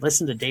I didn't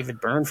listen to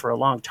David Byrne for a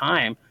long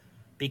time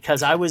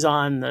because I was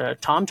on the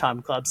Tom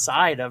Tom Club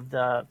side of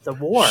the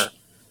war,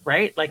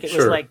 right? Like it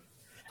was like,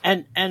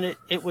 and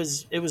it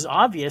was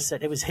obvious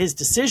that it was his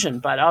decision,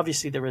 but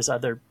obviously there was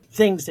other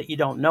things that you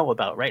don't know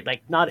about, right?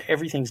 Like not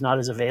everything's not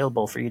as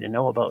available for you to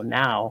know about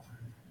now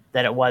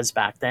that it was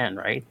back then,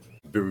 right?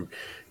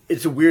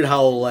 It's weird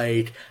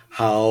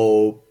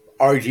how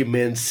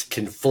arguments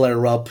can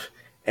flare up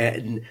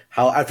and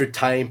how after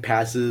time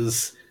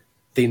passes,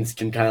 things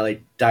can kind of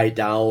like die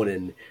down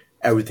and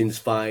everything's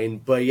fine.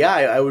 But yeah,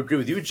 I would agree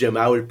with you, Jim.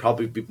 I would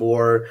probably be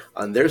more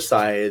on their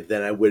side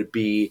than I would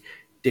be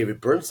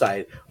David Byrne's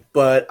side.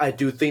 But I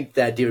do think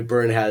that David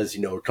Byrne has,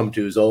 come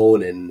to his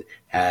own and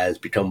has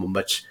become a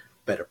much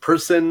better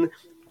person.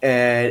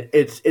 And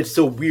it's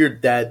so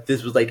weird that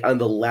this was like on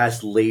the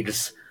last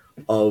legs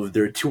of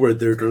their tour.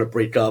 They're going to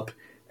break up.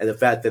 And the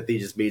fact that they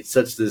just made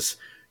such this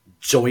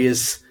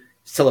joyous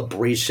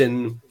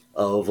celebration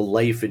of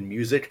life and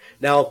music.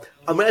 Now,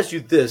 I'm going to ask you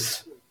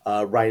this,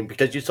 Ryan,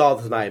 because you saw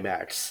this in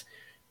IMAX.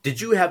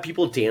 Did you have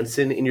people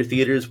dancing in your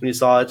theaters when you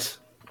saw it?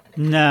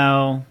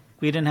 No,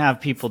 we didn't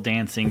have people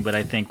dancing, but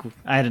I think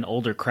I had an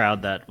older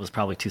crowd that was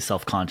probably too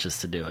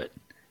self-conscious to do it.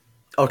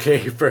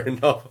 Okay, fair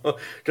enough.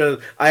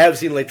 Because I have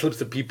seen like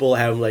clips of people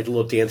having like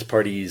little dance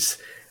parties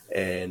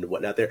and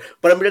whatnot there.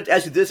 But I'm going to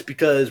ask you this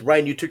because,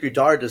 Ryan, you took your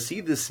daughter to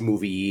see this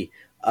movie.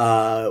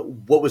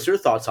 What was your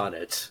thoughts on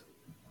it?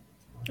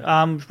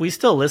 We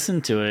still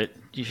listen to it.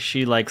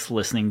 She likes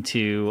listening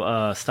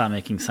to Stop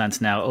Making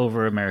Sense now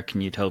over American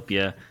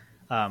Utopia.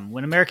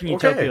 When American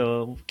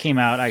Utopia came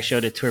out, I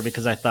showed it to her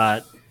because I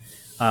thought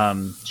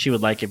she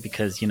would like it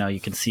because you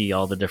can see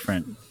all the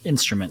different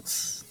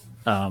instruments.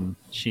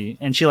 She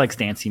likes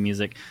dancey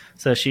music,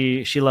 so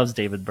she loves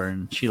David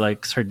Byrne. She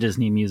likes her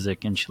Disney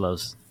music, and she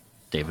loves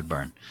David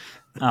Byrne.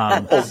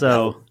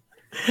 So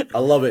I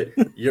love it.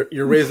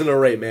 You're raising her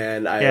right,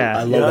 man.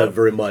 I love that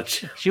very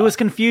much. She was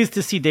confused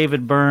to see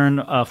David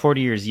Byrne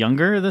 40 years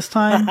younger this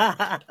time.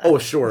 Oh,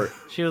 sure.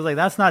 She was like,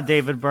 "That's not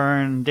David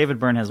Byrne. David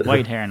Byrne has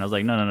white hair." And I was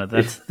like, "No.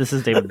 This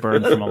is David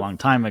Byrne from a long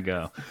time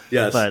ago."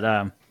 Yes.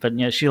 But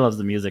yeah, she loves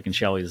the music, and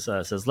she always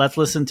says, "Let's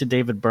listen to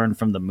David Byrne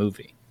from the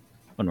movie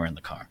when we're in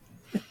the car."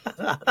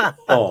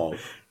 Oh,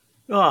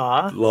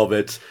 Aww. Love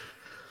it.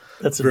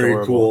 That's very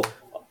adorable. Cool.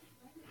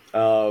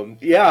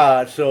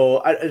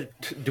 So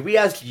do we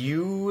ask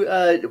you,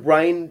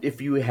 Ryan,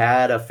 if you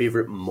had a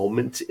favorite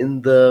moment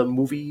in the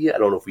movie? I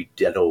don't know if we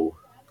did.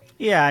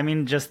 Yeah, I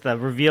mean, just the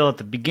reveal at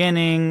the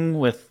beginning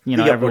with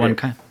everyone,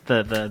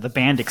 the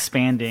band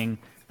expanding,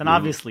 then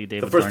obviously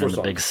David Byrne in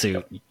the big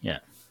suit. Yeah.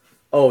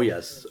 Oh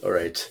yes. All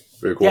right.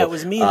 Very cool. Yeah, it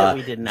was me that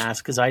we didn't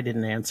ask because I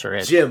didn't answer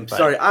it. Jim,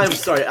 sorry. I'm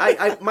sorry.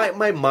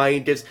 My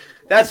mind is.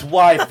 That's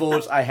why,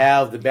 folks, I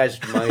have the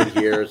magic mind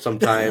here.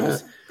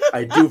 Sometimes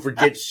I do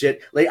forget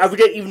shit. Like I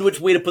forget even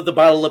which way to put the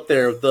bottle up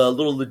there. The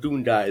little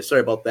lagoon guys.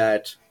 Sorry about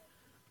that.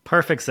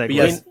 Perfect segue.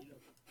 Yes,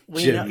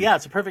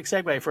 it's a perfect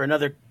segue for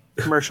another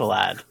commercial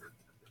ad.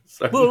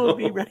 Sorry, we'll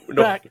be right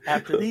back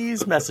after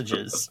these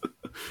messages.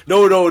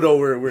 No.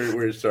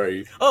 We're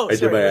sorry. Oh,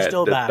 sorry. We're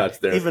still back, that's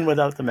there. even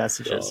without the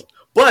messages.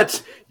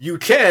 But you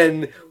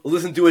can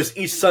listen to us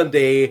each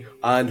Sunday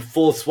on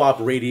Full Swap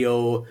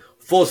Radio,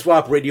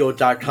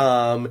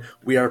 FullSwapRadio.com.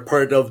 We are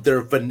part of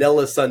their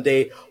Vanilla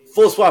Sunday.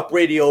 Full Swap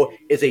Radio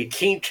is a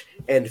kink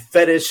and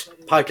fetish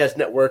podcast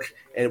network,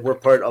 and we're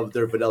part of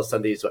their Vanilla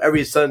Sunday. So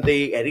every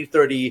Sunday at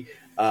 8:30,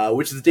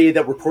 which is the day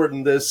that we're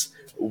recording this,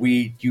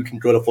 you can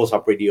go to Full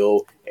Swap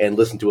Radio and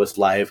listen to us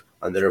live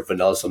on their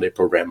Vanilla Sunday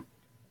program.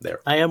 There.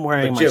 I am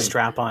wearing my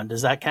strap on.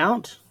 Does that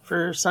count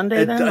for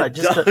Sunday then?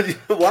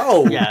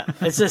 Wow. Yeah.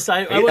 It's just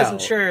I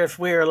wasn't sure if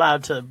we were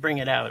allowed to bring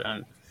it out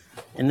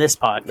in this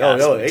podcast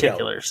in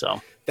particular.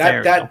 So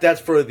that's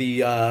for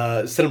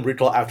the Cinema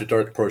Recall After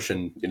Dark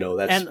portion.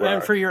 That's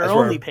and for your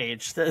only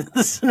page, the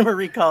Cinema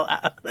Recall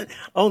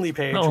only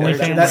page, where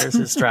Jim wears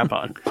his strap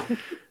on.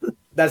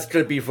 That's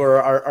going to be for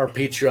our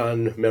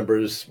Patreon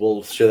members.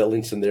 We'll share that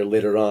links in there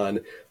later on.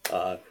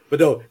 But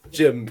no,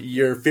 Jim,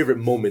 your favorite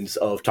moments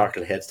of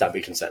Talking Heads Stop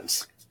Making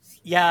Sense.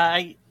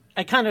 Yeah,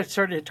 I kind of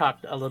started to talk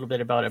a little bit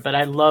about it, but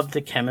I love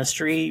the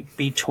chemistry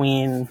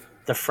between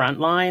the front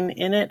line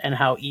in it and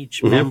how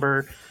each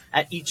member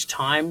at each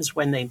times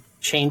when they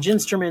change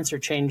instruments or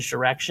change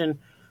direction,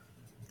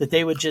 that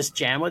they would just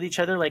jam with each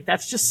other. Like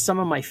that's just some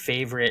of my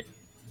favorite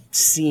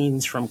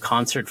scenes from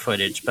concert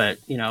footage. But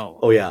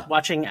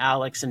watching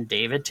Alex and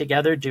David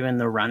together doing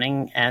the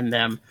running and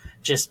them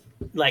just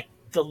like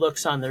the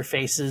looks on their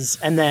faces,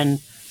 and then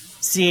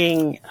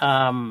seeing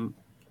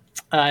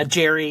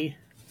Jerry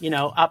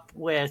up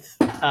with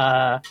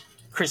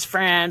Chris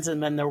Franz,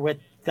 and then they're with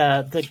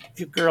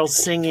the girls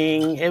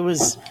singing.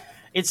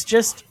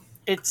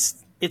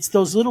 It's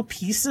those little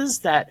pieces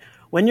that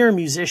when you're a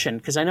musician,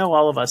 because I know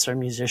all of us are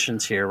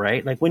musicians here,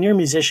 right? Like when you're a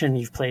musician,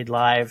 you've played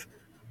live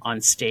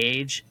on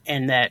stage,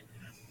 and that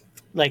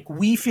like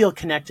we feel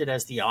connected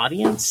as the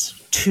audience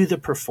to the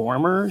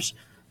performers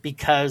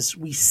because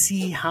we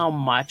see how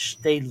much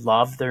they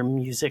love their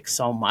music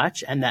so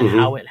much, and that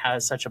how it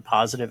has such a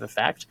positive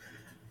effect.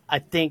 I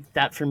think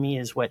that for me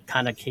is what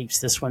kind of keeps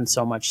this one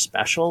so much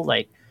special.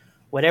 Like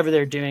whatever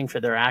they're doing for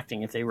their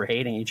acting, if they were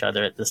hating each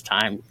other at this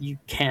time, you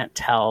can't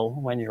tell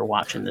when you're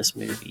watching this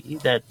movie.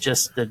 That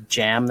just the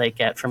jam they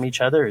get from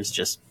each other is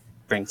just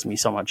brings me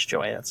so much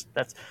joy.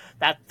 That's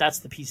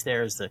the piece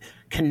there, is the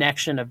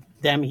connection of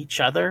them each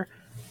other,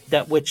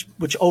 that which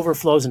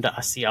overflows into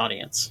us, the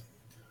audience.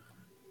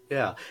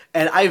 Yeah,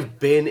 and I've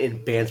been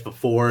in bands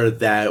before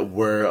that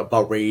were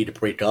about ready to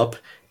break up,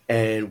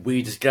 and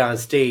we just get on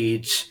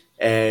stage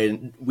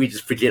and we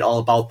just forget all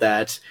about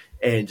that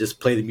and just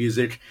play the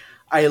music.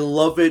 I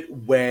love it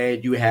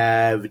when you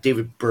have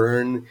David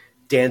Byrne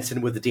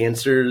dancing with the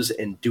dancers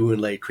and doing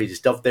like crazy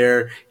stuff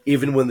there.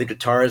 Even when the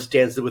guitarists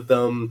dancing with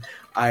them,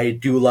 I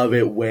do love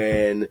it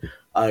when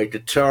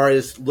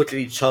guitarists look at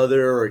each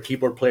other or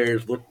keyboard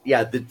players look.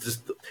 Yeah,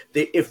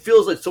 it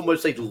feels like so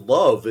much like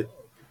love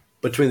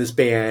between this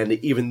band,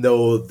 even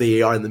though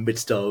they are in the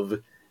midst of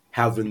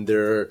having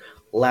their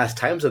last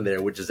times in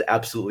there, which is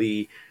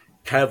absolutely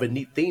kind of a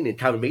neat thing and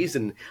kind of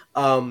amazing.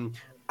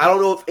 I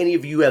don't know if any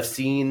of you have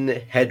seen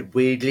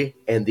Hedwig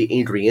and the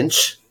Angry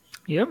Inch.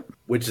 Yep.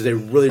 Which is a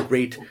really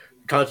great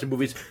concert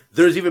movie.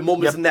 There's even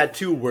moments in that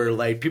too where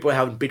like people are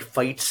having big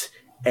fights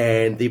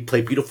and they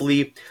play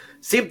beautifully.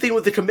 Same thing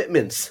with The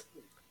Commitments.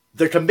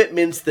 The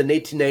Commitments, the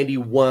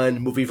 1991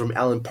 movie from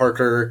Alan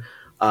Parker,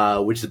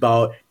 which is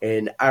about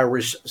an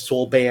Irish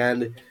soul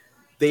band.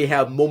 They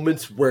have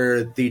moments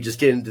where they just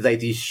get into like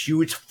these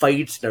huge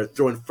fights and are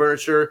throwing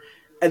furniture,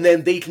 and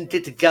then they can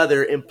get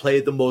together and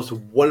play the most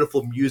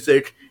wonderful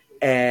music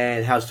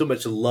and have so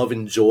much love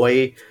and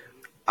joy.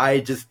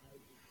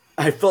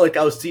 I felt like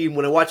I was seeing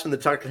when I watching the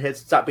Talking Heads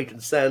Stop Making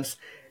Sense,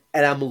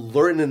 and I'm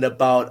learning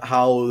about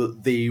how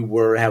they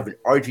were having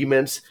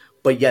arguments,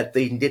 but yet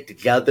they can get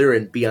together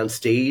and be on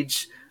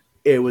stage.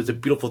 It was a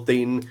beautiful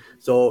thing.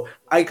 So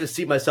I could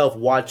see myself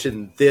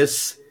watching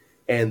this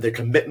and the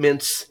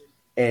commitments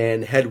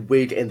and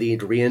Hedwig and the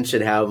ingredients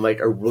and having like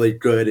a really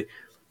good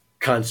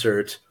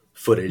concert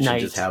footage and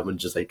just having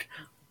just like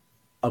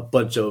a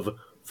bunch of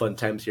fun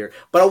times here.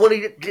 But I want to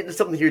get into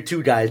something here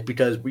too, guys,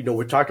 because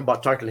we're talking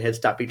about Talking Heads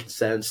Stop Making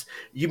Sense.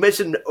 You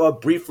mentioned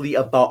briefly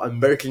about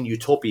American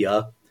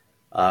Utopia,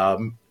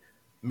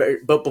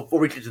 but before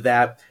we get to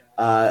that,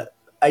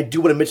 I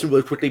do want to mention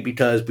really quickly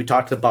because we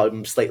talked about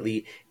him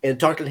slightly. And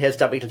Talking Heads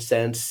Stop Making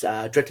Sense,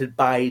 directed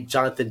by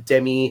Jonathan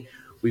Demme.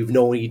 We've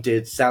known he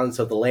did Silence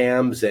of the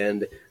Lambs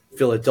and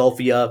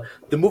Philadelphia.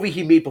 The movie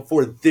he made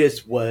before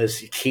this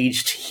was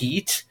Caged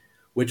Heat,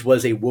 which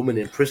was a woman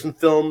in prison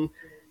film.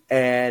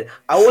 And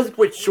I wasn't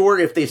quite sure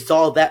if they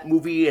saw that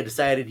movie and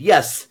decided,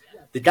 yes,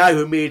 the guy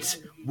who makes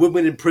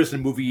women in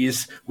prison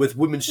movies with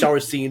women's shower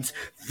scenes,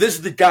 this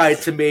is the guy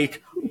to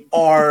make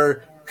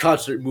our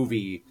concert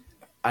movie.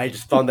 I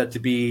just found that to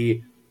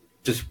be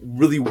just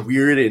really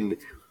weird and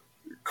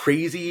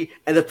crazy.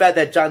 And the fact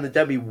that Jonathan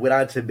Demme went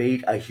on to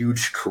make a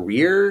huge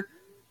career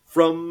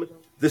from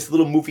this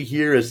little movie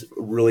here is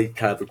really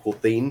kind of a cool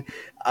thing.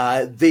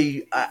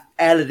 They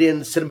added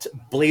in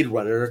Blade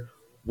Runner,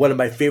 one of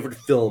my favorite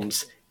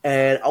films.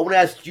 And I want to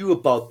ask you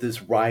about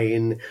this,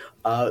 Ryan.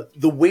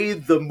 The way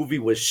the movie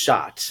was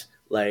shot,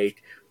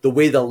 like the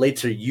way the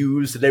lights are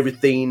used and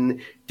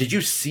everything. Did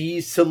you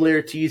see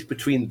similarities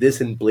between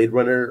this and Blade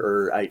Runner?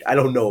 Or I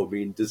don't know. I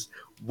mean,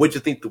 what'd you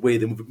think the way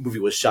the movie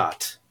was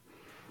shot?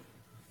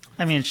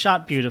 I mean, it's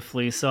shot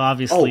beautifully. So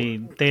obviously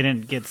they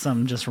didn't get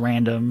some just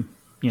random,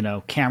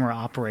 camera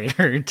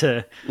operator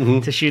to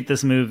shoot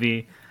this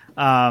movie.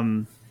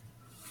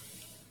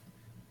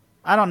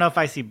 I don't know if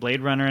I see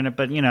Blade Runner in it,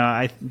 but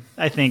I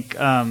think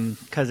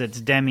because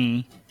it's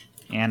Demme,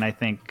 and I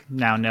think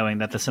now knowing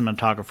that the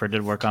cinematographer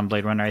did work on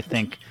Blade Runner, I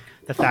think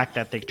the fact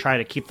that they try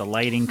to keep the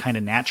lighting kind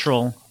of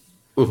natural.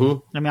 I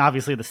mean,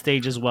 obviously the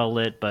stage is well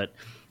lit, but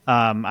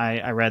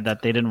I read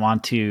that they didn't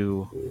want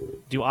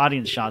to do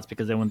audience shots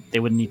because they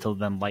would need to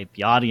then light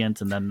the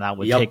audience, and then that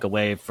would take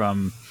away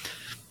from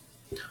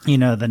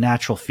the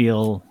natural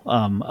feel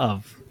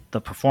of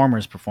the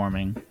performers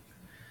performing.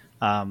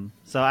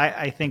 So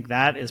I think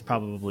that is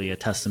probably a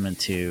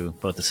testament to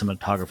both the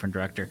cinematographer and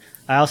director.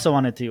 I also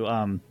wanted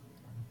to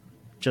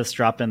just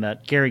drop in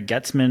that Gary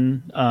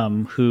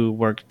Getzman, who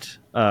worked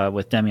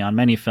with Demme on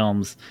many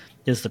films,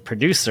 is the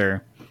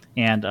producer,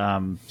 and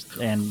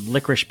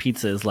Licorice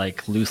Pizza is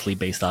like loosely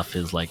based off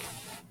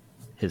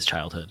his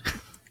childhood.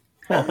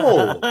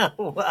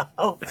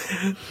 Wow,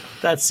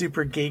 that's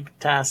super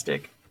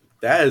geek-tastic.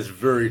 That is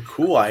very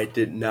cool. I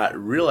did not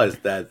realize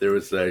that there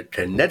was a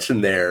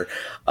connection there.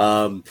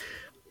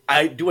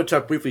 I do want to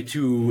talk briefly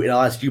too, and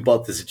I'll ask you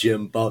about this,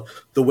 Jim, about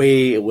the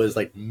way it was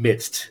like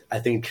mixed.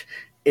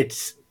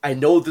 I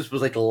know this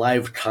was like a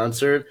live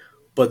concert,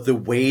 but the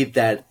way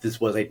that this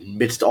was like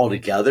mixed all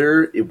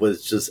together, it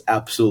was just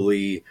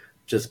absolutely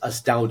just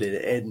astounding.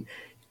 And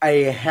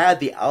I had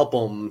the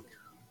album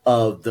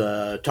of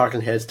the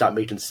Talking Heads Stop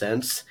Making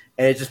Sense,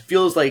 and it just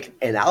feels like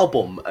an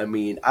album. I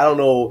mean, I don't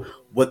know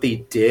what they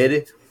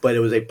did, but it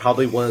was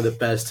probably one of the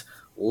best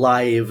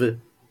live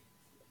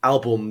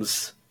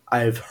albums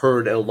I've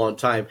heard in a long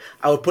time.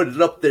 I would put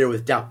it up there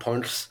with Daft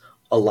Punk's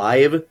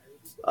Alive,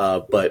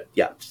 but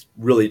yeah,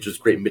 really just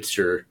great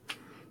mixture.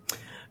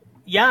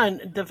 Yeah,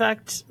 and the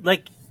fact,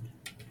 like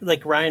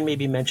Ryan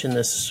maybe mentioned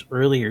this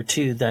earlier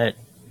too, that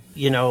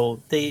it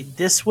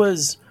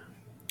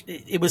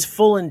was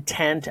full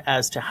intent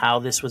as to how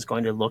this was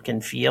going to look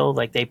and feel.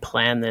 Like they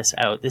planned this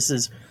out.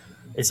 It's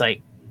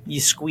like you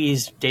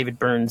squeezed David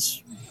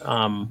Byrne's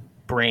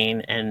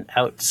brain and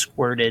out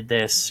squirted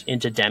this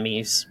into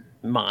Demme's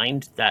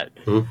mind. That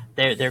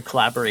their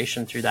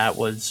collaboration through that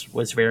was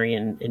very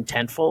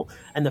intentful,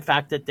 and the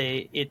fact that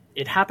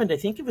it happened, I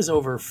think it was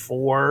over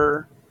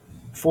four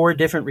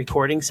different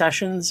recording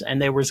sessions,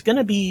 and there was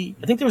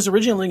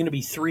originally going to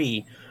be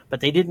 3, but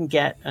they didn't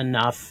get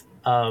enough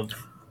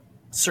of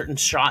certain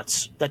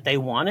shots that they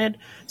wanted,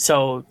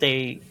 so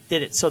they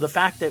did it. So the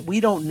fact that we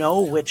don't know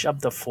which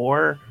of the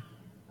 4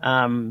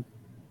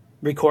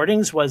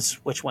 recordings was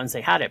which ones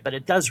they had it, but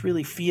it does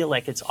really feel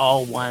like it's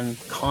all one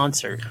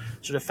concert.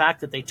 So the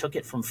fact that they took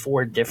it from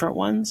 4 different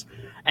ones,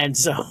 and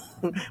so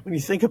when you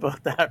think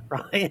about that,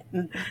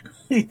 Ryan,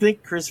 you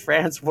think Chris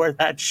Frantz wore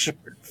that shirt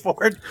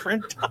 4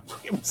 different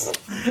times.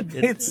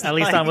 It's at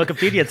least on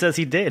Wikipedia it says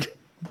he did.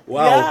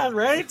 Wow. Yeah,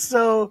 right?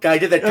 So guy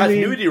did that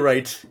continuity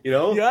right,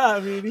 Yeah, I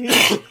mean,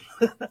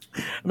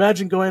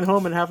 imagine going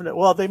home and having it.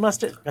 Well, they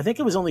must have, I think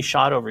it was only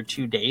shot over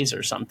 2 days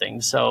or something.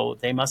 So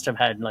they must have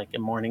had like a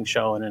morning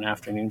show and an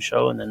afternoon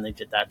show, and then they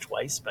did that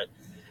twice. But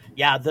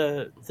yeah,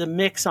 the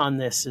mix on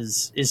this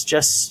is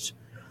just,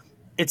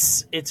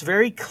 it's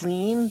very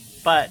clean,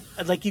 but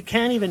like you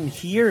can't even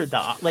hear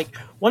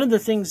one of the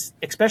things,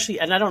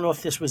 especially, and I don't know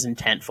if this was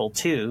intentful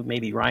too,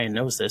 maybe Ryan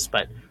knows this,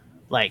 but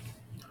like,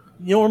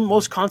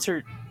 most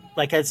concert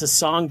like as the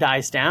song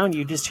dies down,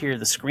 you just hear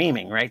the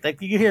screaming, right?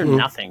 Like you hear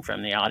nothing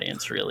from the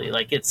audience really.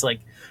 Like it's like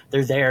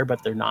they're there,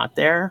 but they're not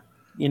there.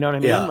 You know what I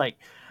mean? Yeah. Like,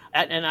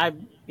 and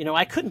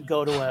I couldn't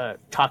go to a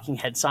Talking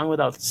Head song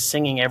without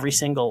singing every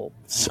single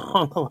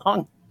song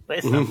along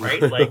with them,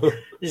 right? Like,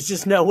 there's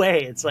just no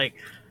way. It's like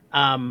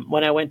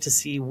when I went to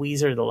see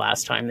Weezer the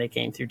last time they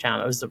came through town,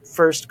 it was the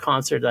first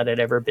concert that I'd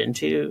ever been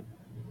to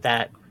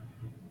that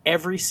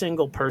every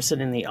single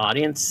person in the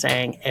audience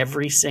sang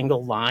every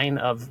single line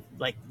of,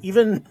 like,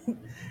 even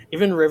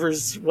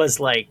Rivers was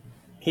like,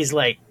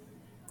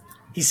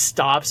 he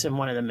stops in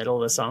one of the middle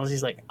of the songs.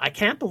 He's like, I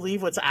can't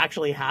believe what's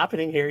actually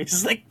happening here.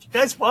 He's like, you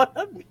guys want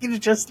me to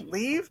just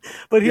leave?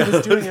 But he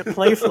was doing it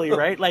playfully,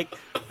 right? Like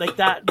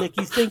that. Like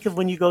you think of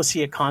when you go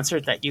see a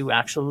concert that you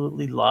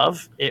absolutely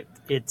love.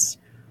 It's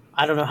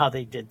I don't know how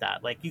they did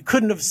that. Like you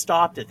couldn't have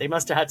stopped it. They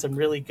must have had some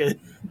really good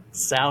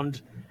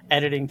sound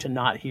editing to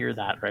not hear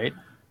that, right?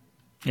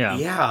 Yeah.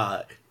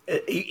 Yeah.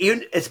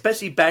 Even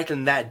especially back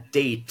in that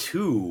day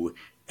too.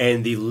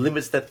 And the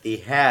limits that they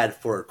had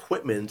for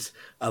equipment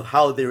of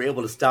how they were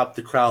able to stop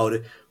the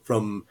crowd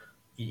from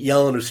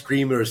yelling or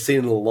screaming or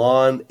singing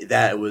along,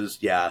 that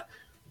was,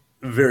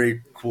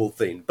 very cool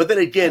thing. But then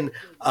again,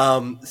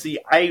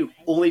 I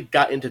only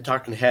got into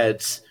Talking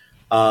Heads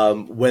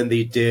when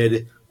they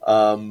did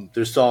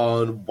their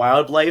song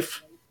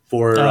Wildlife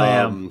for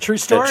True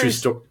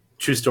Stories.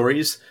 True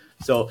Stories.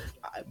 So,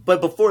 but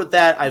before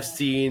that, I've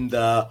seen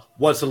the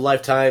Once in a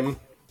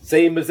Lifetime,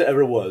 Same as It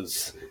Ever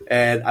Was.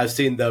 And I've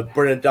seen the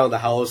Burning Down the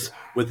House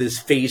with his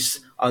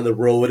face on the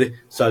road.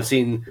 So I've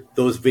seen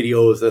those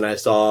videos, and I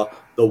saw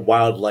the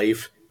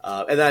Wildlife.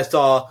 And then I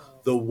saw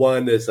the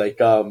one that's like,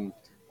 And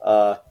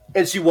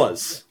She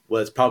Was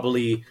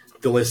probably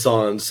the only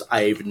songs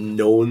I've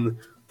known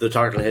the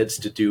Talking Heads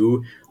to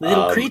do.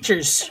 Little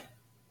Creatures.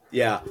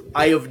 Yeah.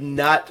 I have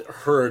not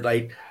heard,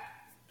 like,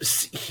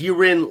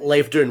 hearing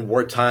Life During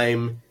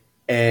Wartime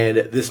and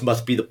This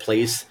Must Be the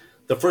Place.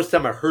 The first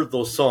time I heard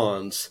those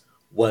songs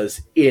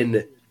was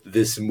in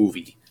this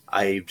movie.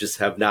 I just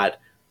have not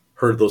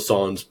heard those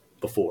songs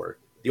before.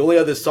 The only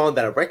other song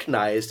that I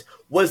recognized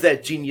was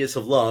that Genius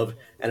of Love,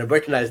 and I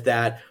recognized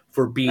that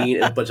for being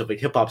in a bunch of like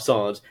hip hop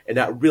songs, and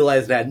not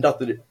realizing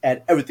that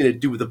had everything to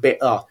do with the band.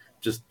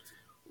 Just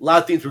a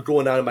lot of things were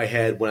going on in my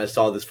head when I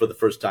saw this for the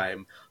first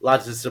time.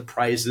 Lots of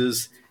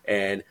surprises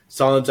and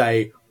songs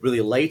I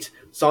really liked,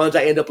 songs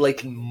I end up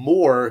liking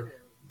more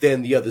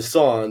than the other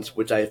songs,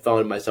 which I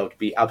found myself to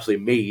be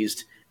absolutely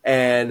amazed,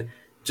 and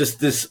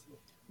just this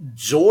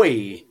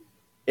joy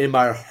in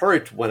my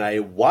heart when I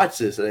watch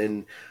this,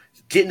 and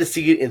getting to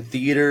see it in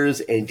theaters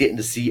and getting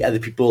to see other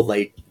people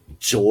like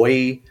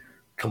joy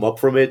come up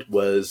from it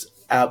was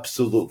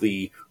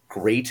absolutely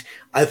great.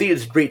 I think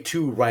it's great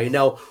too, Ryan.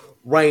 Now,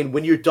 Ryan,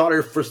 when your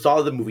daughter first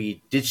saw the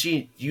movie, did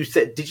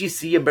you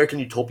see American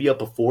Utopia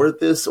before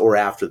this or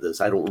after this?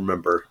 I don't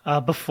remember.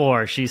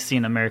 Before. She's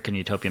seen American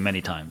Utopia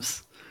many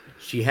times.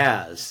 She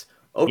has.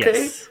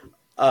 Okay. Yes.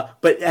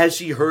 But has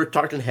she heard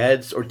Talking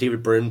Heads or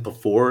David Byrne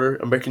before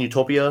American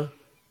Utopia?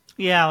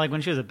 Yeah, like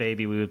when she was a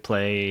baby, we would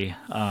play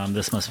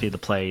This Must Be the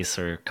Place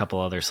or a couple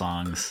other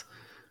songs.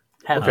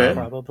 Heaven,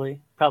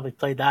 probably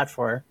played that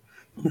for her.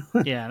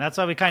 Yeah, that's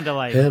why we kind of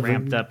like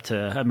ramped up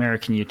to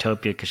American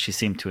Utopia, because she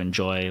seemed to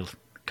enjoy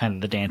kind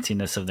of the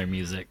danciness of their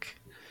music.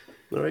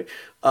 All right.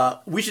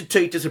 We should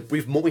take just a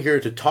brief moment here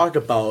to talk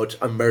about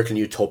American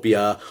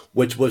Utopia,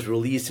 which was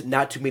released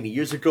not too many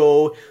years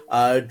ago,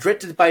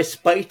 directed by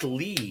Spike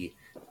Lee.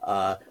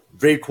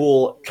 Very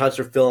cool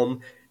concert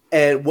film.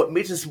 And what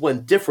makes this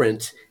one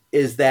different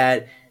is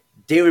that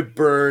David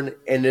Byrne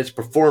and his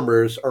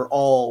performers are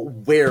all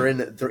wearing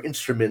their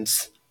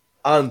instruments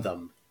on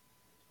them.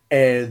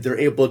 And they're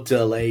able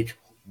to like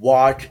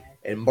walk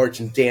and march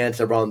and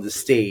dance around the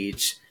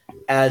stage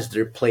as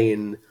they're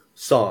playing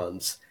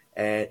songs.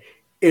 And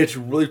it's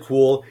really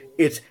cool.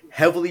 It's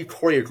heavily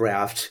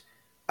choreographed.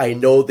 I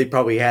know they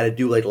probably had to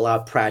do like a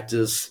lot of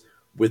practice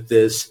with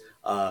this.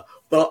 But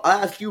I'll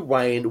ask you,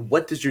 Ryan,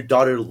 what does your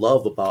daughter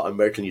love about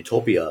American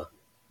Utopia?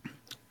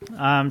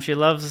 She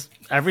loves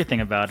everything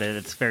about it.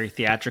 It's very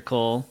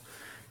theatrical.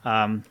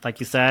 Like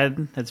you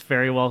said, it's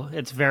very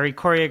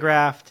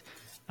choreographed.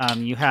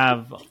 You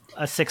have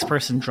a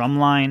 6-person drum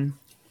line.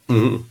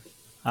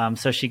 Mm-hmm.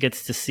 So she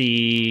gets to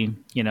see,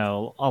 a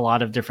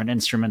lot of different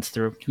instruments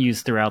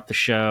used throughout the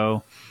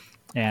show.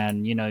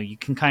 And, you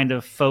can kind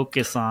of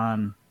focus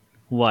on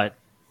what,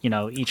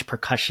 each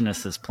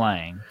percussionist is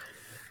playing.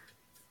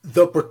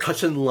 The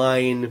percussion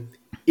line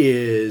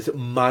is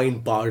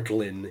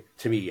mind-boggling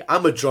to me.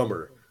 I'm a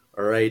drummer,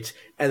 all right?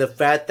 And the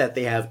fact that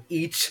they have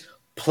each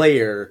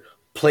player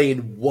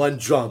playing one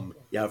drum.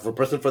 You have a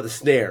person for the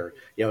snare.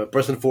 You have a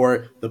person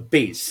for the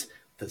bass,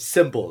 the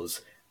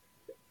cymbals,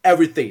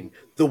 everything.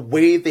 The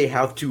way they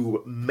have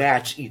to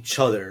match each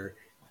other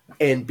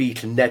and be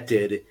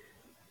connected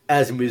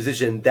as a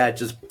musician, that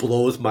just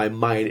blows my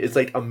mind. It's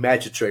like a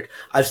magic trick.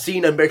 I've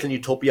seen American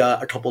Utopia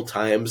a couple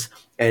times,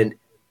 and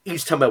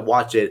each time I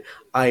watch it,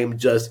 I am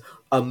just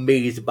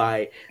amazed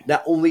by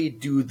not only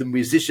do the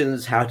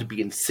musicians have to be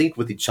in sync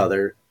with each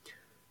other,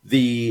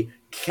 the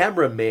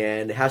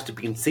cameraman has to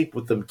be in sync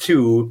with them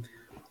too.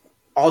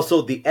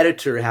 Also, the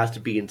editor has to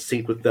be in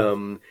sync with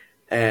them.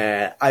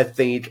 And I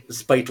think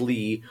Spike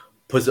Lee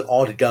puts it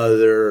all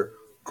together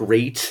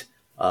great.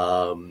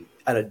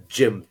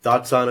 Jim,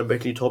 thoughts on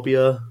American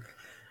Utopia?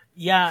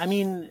 Yeah, I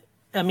mean,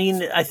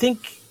 I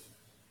think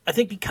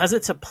because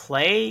it's a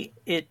play,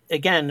 it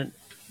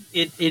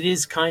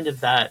is kind of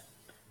that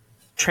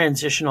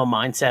transitional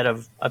mindset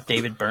of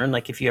David Byrne.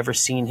 Like, if you ever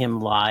seen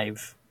him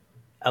live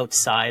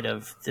outside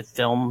of the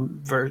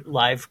film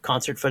live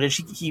concert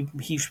footage,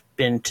 he's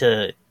been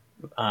to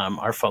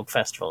our folk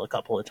festival a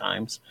couple of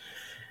times,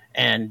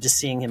 and just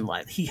seeing him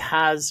live,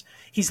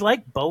 he's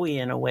like Bowie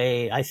in a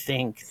way. I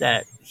think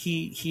that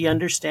he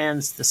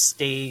understands the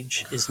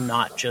stage is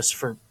not just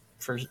for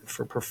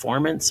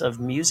performance of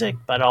music,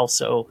 but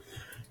also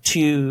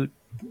to,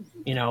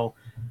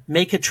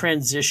 make a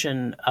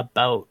transition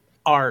about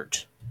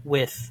art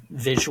with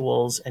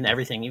visuals and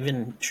everything,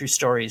 even true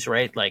stories,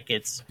 right? Like,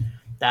 it's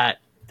that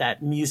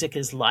music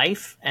is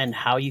life and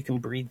how you can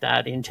breathe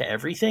that into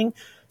everything.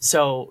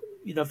 So,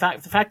 the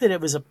fact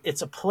that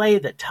it's a play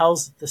that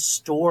tells the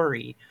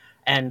story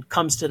and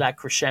comes to that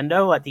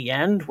crescendo at the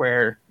end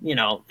where,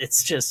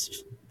 it's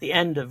just the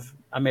end of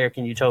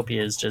American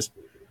Utopia is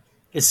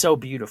so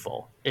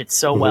beautiful. It's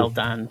so well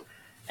done,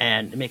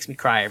 and it makes me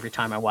cry every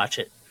time I watch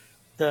it.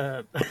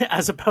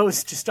 As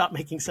opposed to Stop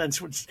Making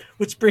Sense,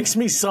 which brings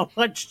me so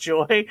much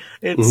joy.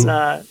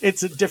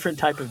 It's a different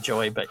type of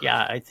joy, but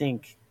yeah, I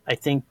think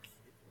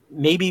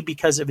maybe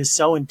because it was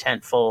so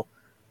intentful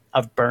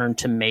of Byrne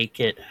to make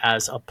it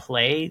as a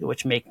play,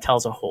 which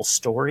tells a whole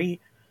story.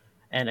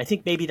 And I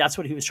think maybe that's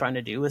what he was trying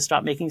to do with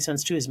Stop Making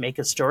Sense too, is make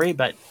a story,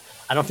 but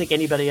I don't think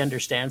anybody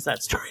understands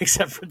that story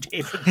except for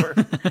David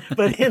Byrne.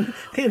 But in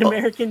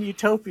American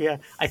Utopia,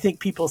 I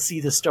think people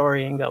see the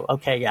story and go,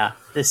 okay, yeah,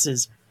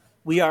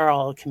 we are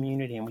all a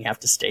community and we have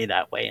to stay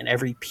that way. And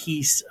every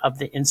piece of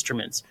the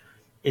instruments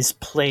is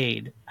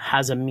played,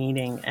 has a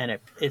meaning, and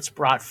it's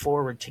brought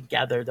forward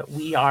together, that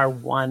we are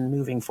one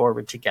moving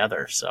forward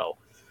together. So,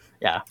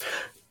 yeah.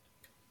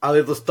 I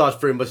leave those thoughts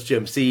very much,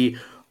 Jim. See,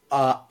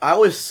 I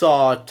always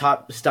saw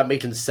Stop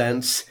Making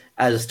Sense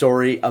as a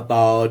story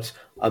about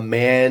a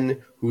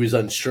man who is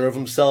unsure of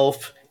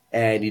himself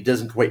and he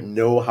doesn't quite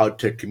know how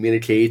to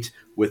communicate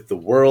with the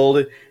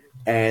world.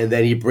 And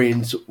then he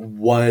brings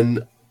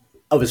one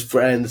of his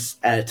friends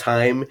at a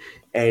time,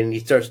 and he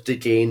starts to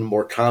gain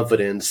more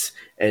confidence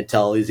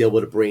until he's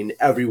able to bring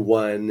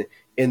everyone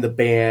in the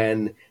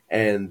band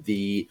and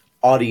the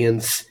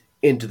audience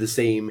into the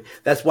same.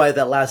 That's why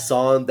that last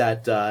song,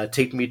 that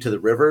Take Me to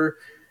the River,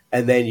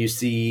 and then you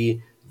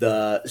see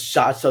the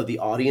shots of the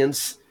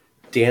audience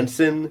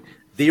dancing,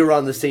 they are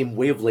on the same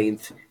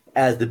wavelength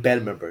as the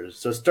band members.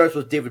 So it starts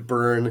with David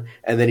Byrne,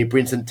 and then he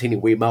brings in Tiny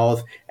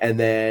Weymouth, and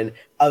then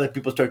other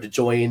people start to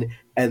join,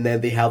 and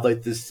then they have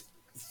like this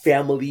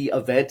family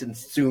event, and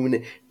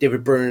soon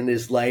David Byrne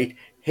is like,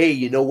 hey,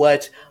 you know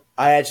what?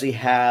 I actually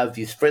have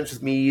these friends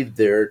with me.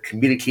 They're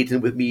communicating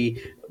with me.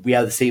 We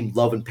have the same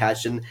love and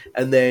passion.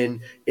 And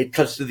then it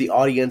cuts to the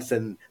audience,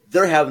 and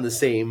they're having the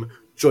same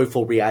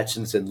joyful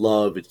reactions and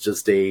love. It's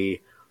just a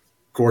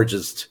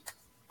gorgeous,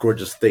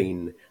 gorgeous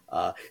thing.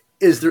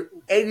 Is there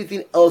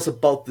anything else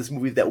about this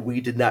movie that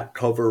we did not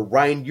cover?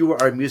 Ryan, you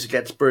are our music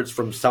experts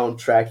from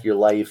Soundtrack Your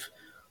Life.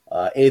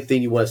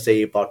 Anything you want to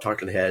say about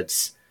Talking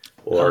Heads?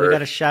 We got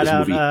to shout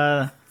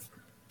out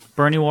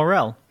Bernie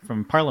Worrell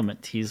from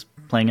Parliament. He's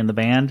playing in the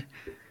band.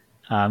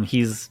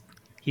 He's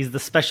the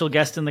special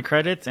guest in the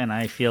credits, and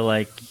I feel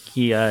like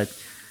he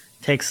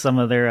takes some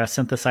of their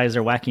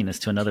synthesizer wackiness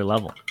to another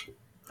level.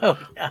 Oh,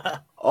 yeah.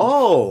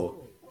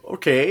 Oh,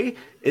 okay.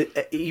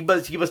 He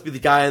must be the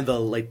guy on the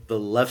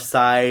left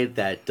side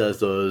that does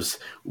those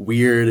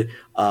weird,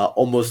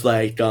 almost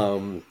like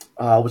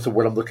what's the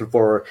word I'm looking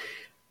for?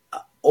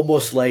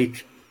 Almost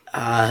like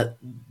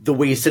the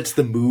way he sets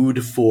the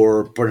mood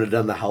for Burn It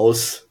Down the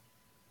House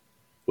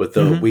with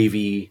the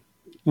wavy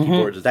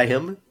keyboards. Is that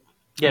him?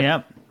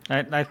 Yeah.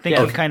 I think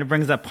he kind of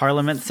brings that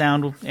Parliament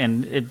sound,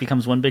 and it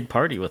becomes one big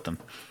party with them.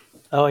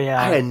 Oh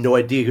yeah, I had no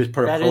idea he was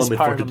part of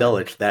Parliament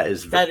Funkadelic. That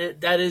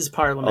is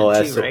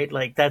Parliament too, right?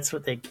 Like that's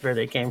where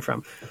they came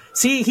from.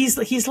 See,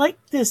 he's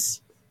like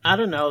this. I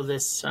don't know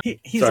this.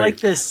 He's like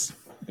this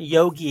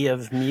yogi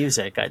of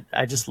music.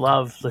 I just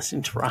love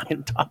listening to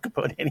Ryan talk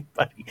about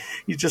anybody.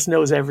 He just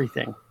knows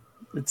everything.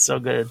 It's so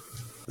good.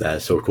 That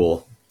is so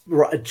cool.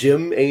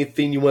 Jim,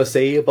 anything you want to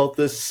say about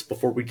this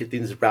before we get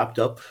things wrapped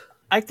up?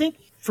 I think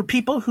for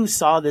people who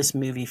saw this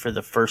movie for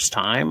the first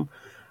time,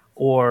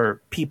 or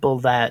people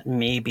that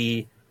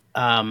maybe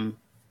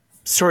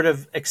sort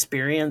of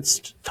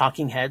experienced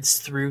Talking Heads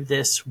through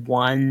this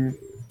one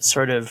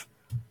sort of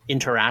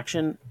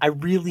interaction, I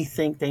really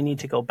think they need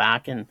to go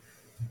back. And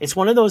it's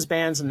one of those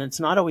bands, and it's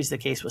not always the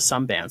case with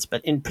some bands,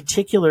 but in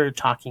particular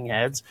Talking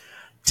Heads,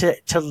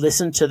 to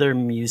listen to their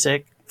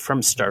music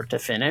from start to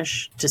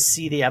finish, to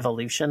see the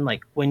evolution.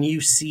 Like when you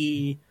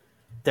see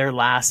their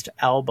last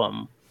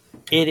album,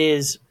 it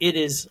is,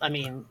 I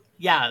mean,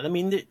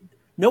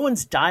 no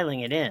one's dialing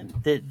it in.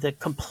 The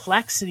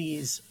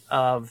complexities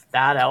of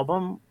that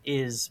album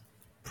is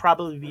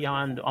probably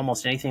beyond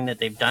almost anything that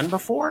they've done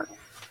before.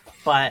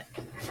 But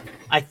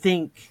I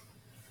think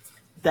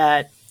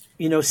that,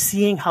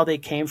 seeing how they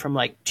came from,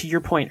 like, to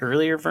your point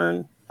earlier,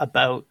 Vern,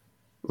 about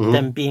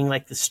them being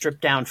like the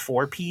stripped down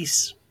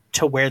 4-piece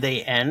to where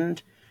they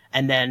end,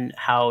 and then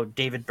how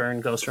David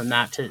Byrne goes from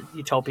that to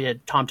Utopia,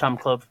 Tom Tom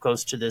Club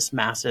goes to this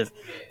massive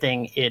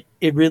thing.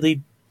 It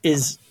really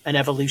is an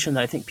evolution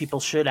that I think people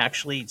should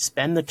actually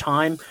spend the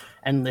time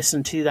and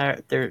listen to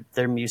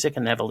their music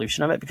and the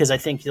evolution of it, because I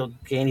think you'll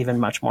gain even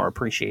much more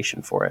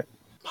appreciation for it.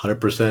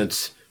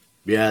 100%.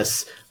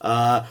 Yes.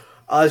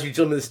 As you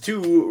told me this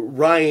too,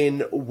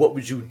 Ryan, what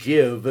would you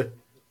give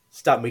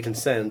Stop Making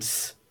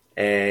Sense?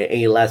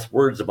 Any last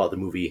words about the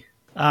movie?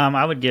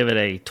 I would give it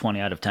a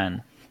 20 out of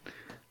 10.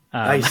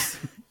 Nice.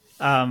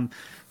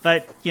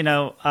 But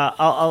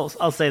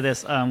I'll say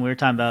this: we were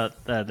talking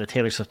about the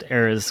Taylor Swift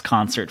Eras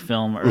concert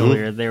film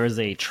earlier. There was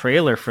a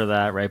trailer for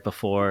that right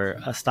before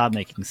Stop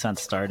Making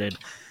Sense started,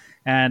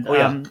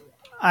 and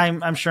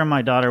I'm sure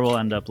my daughter will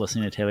end up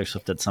listening to Taylor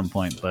Swift at some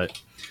point. But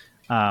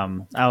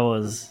I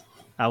was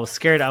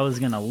scared I was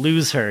going to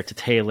lose her to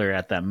Taylor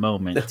at that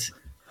moment,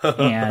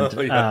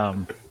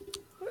 and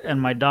and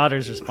my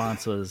daughter's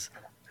response was,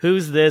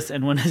 "Who's this?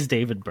 And when is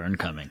David Byrne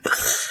coming?"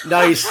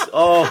 Nice.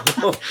 Oh.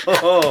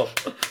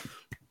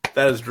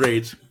 That is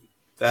great.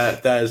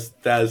 That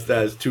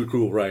is too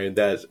cool, Ryan.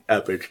 That is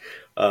epic.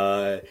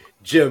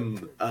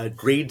 Jim,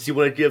 grades you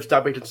want to give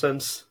Stop Making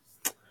Sense?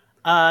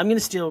 I'm going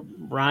to steal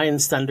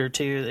Ryan's thunder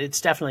too.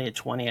 It's definitely a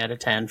 20 out of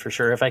 10 for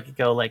sure. If I could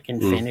go like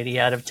infinity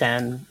out of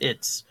 10,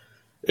 it's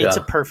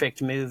a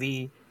perfect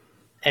movie.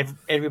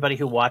 Everybody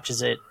who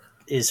watches it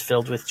is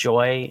filled with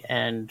joy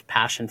and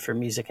passion for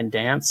music and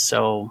dance.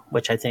 So,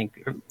 which I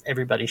think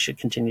everybody should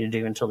continue to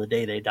do until the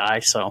day they die.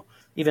 So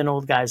even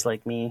old guys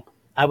like me,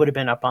 I would have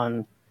been up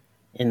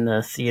in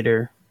the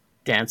theater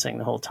dancing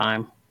the whole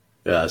time.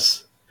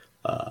 Yes.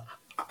 I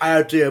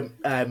have to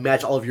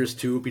match all of yours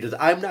too, because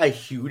I'm not a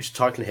huge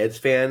Talking Heads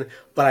fan,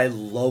 but I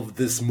love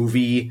this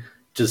movie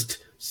just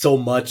so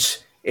much.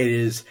 It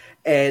is,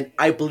 and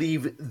I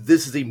believe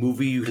this is a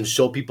movie you can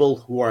show people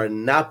who are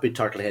not big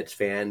Talking Heads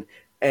fan,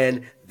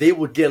 and they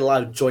will get a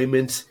lot of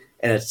enjoyment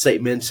and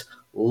excitement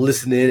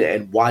listening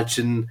and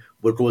watching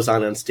what goes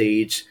on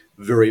stage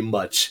very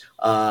much.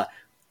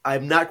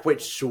 I'm not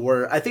quite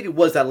sure. I think it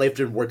was that Life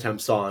During Wartime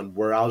song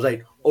where I was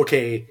like,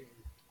 okay,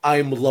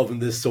 I'm loving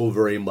this so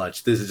very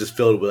much. This is just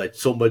filled with like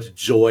so much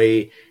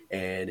joy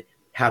and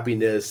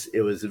happiness.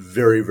 It was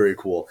very, very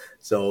cool.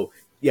 So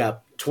yeah,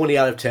 20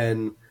 out of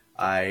 10.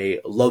 I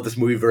love this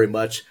movie very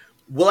much.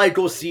 Will I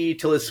go see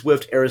Taylor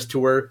Swift Eras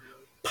Tour?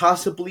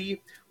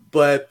 Possibly,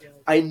 but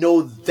I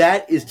know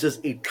that is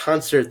just a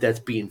concert that's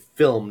being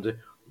filmed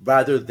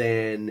rather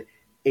than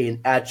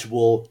an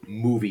actual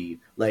movie.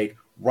 Like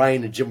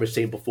Ryan and Jim were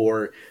saying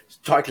before,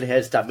 Talking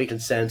Heads Stop Making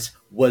Sense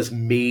was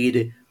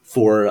made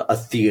for a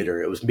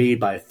theater. It was made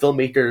by a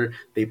filmmaker.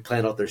 They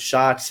planned out their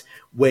shots.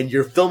 When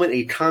you're filming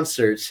a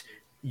concert,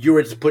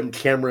 you're just putting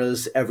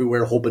cameras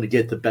everywhere, hoping to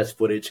get the best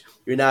footage.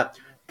 You're not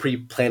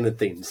pre-planning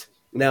things.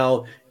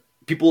 Now,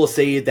 people will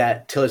say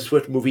that Taylor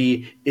Swift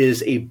movie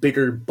is a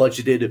bigger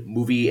budgeted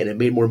movie and it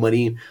made more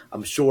money.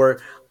 I'm sure.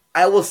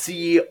 I will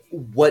see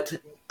what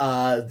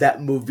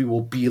that movie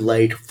will be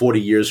like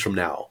 40 years from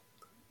now.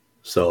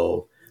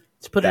 So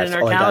let's put it in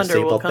our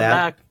calendar. We'll come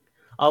back.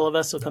 All of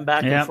us will come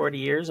back in 40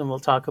 years and we'll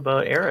talk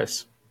about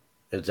Eras.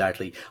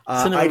 Exactly.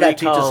 I got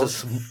to teach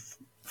us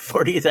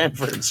 40th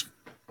anniversary.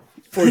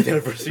 40th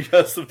anniversary,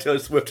 yes, of Taylor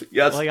Swift.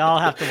 Yes. Well, y'all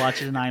have to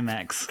watch it in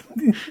IMAX.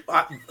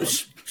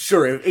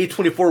 Sure, if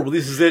A24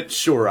 releases it,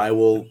 sure, I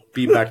will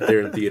be back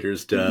there in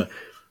theaters to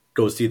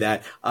go see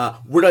that.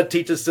 We're going to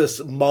take us this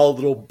small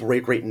little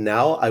break right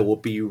now. I will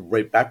be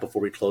right back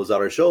before we close out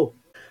our show.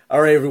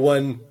 All right,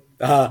 everyone.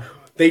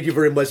 Thank you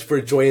very much for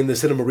joining the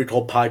Cinema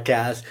Recall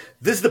podcast.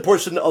 This is the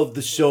portion of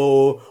the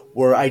show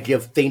where I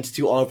give thanks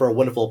to all of our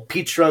wonderful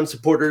Patreon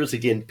supporters.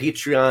 Again,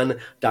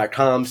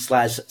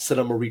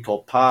 patreon.com/Cinema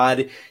Recall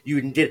Pod.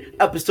 You can get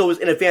episodes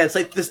in advance.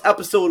 Like this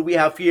episode we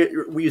have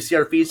here where you see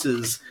our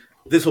faces.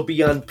 This will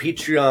be on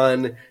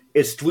Patreon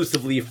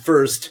exclusively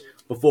first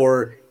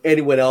before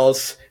anyone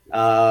else.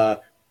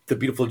 The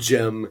beautiful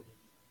Jim,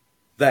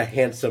 the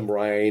handsome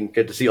Ryan.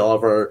 Get to see all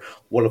of our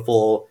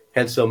wonderful,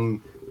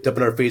 handsome, up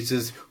in our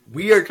faces.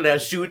 We are going to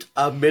shoot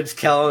a mid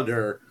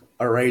calendar.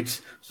 All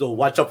right. So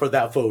watch out for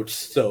that, folks.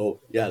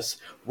 So, yes.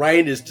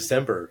 Ryan is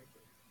December.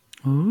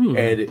 Ooh.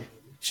 And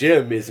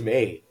Jim is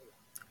May.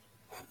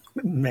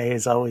 May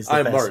is always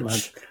the best March.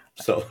 month.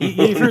 So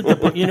you've heard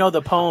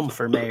the poem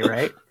for May,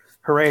 right?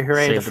 Hooray,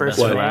 hooray, Save the first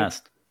best of for May.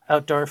 last.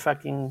 Outdoor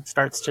fucking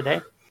starts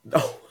today.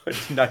 Oh, I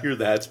did not hear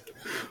that.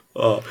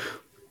 There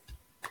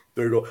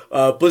you go.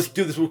 But let's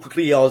do this real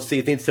quickly. I'll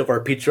say thanks to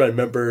our Patreon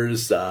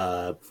members.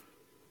 No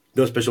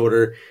special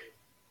order.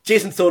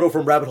 Jason Soto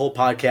from Rabbit Hole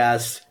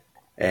Podcast.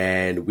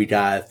 And we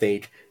got to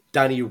thank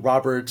Donnie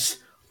Roberts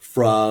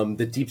from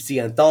the Deep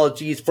Sea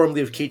Anthologies, formerly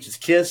of Cage's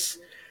Kiss.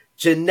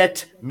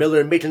 Jeanette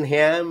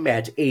Miller-Maitlingham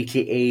at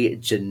a.k.a.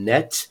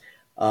 Jeanette.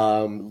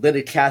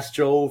 Linda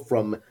Castro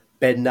from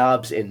Bed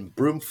Knobs and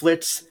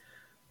Broomflits.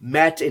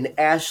 Matt and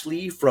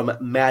Ashley from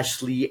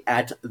Mashley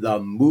at the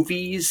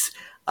Movies.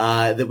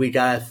 Then we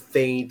got to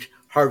thank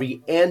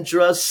Harvey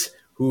Andrus,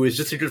 who is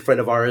just a good friend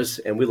of ours,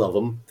 and we love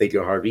him. Thank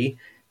you, Harvey.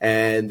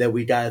 And then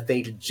we got to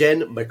thank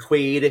Jen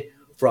McQuaid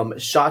from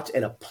Shot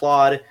and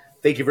Applaud.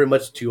 Thank you very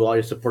much to all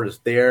your supporters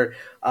there.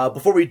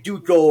 Before we do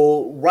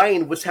go,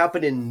 Ryan, what's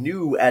happening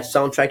new at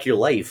Soundtrack Your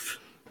Life?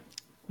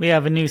 We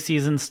have a new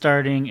season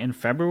starting in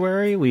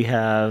February. We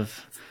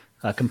have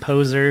a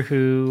composer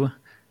who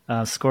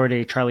scored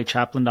a Charlie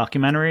Chaplin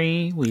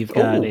documentary. We've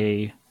got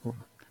a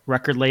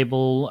record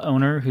label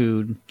owner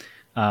who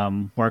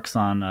works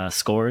on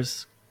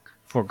scores,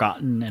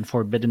 forgotten and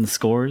forbidden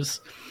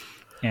scores.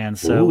 And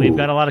so we've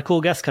got a lot of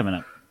cool guests coming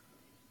up.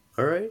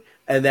 All right.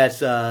 And that's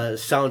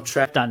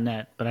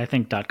soundtrack.net, but I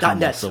think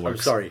 .com also works.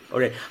 I'm sorry.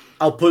 Okay.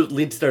 I'll put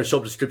links in our show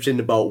description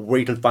about where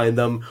you can find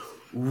them.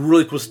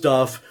 Really cool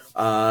stuff.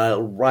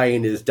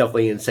 Ryan is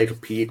definitely an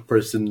encyclopedic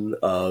person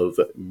of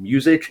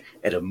music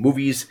and of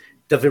movies.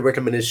 Definitely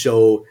recommend his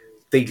show.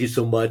 Thank you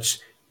so much.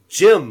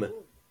 Jim,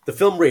 the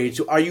Film Rage.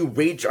 Are you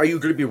going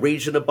to be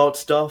raging about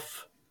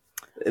stuff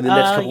in the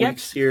next couple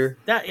weeks here?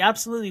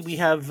 Absolutely. We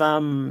have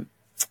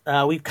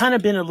we've kind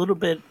of been a little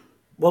bit.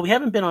 Well, we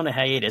haven't been on a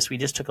hiatus. We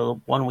just took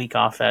 1 week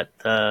off at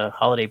the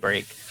holiday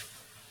break.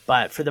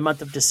 But for the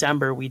month of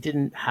December, we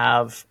didn't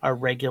have our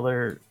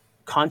regular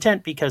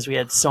content because we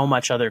had so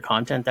much other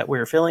content that we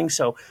were filling.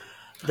 So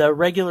the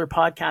regular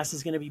podcast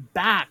is going to be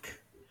back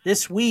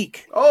this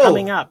week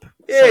coming up.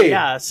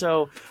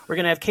 So we're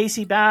going to have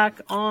Casey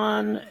back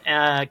on.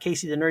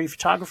 Casey, the nerdy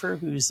photographer,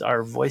 who's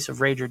our voice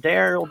of Rage or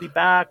Dare, will be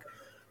back.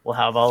 We'll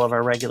have all of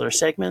our regular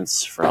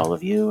segments for all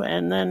of you.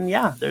 And then,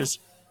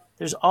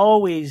 there's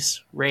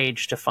always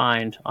Rage to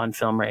find on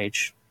Film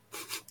Rage.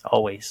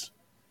 Always.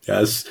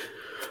 Yes.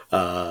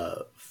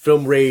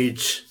 Film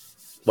Rage,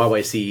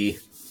 YYC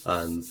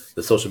on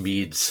the social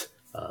medias.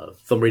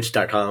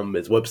 Filmrage.com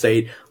is the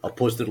website. I'll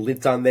post the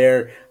links on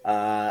there.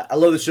 I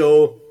love the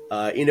show.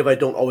 Even if I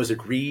don't always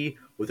agree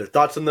with their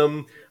thoughts on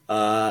them,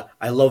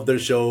 I love their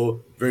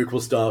show. Very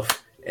cool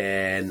stuff.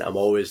 And I'm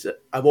always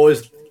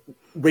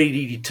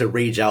ready to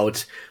rage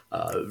out.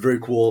 Very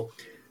cool.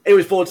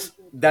 Anyways, folks,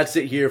 that's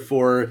it here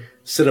for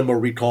Cinema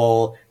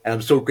Recall, and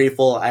I'm so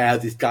grateful I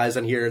have these guys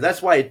on here.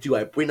 That's why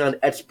I bring on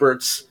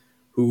experts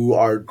who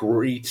are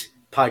great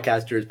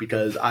podcasters,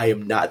 because I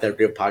am not that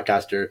great a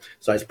podcaster.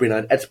 So I just bring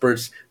on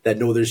experts that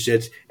know their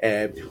shit,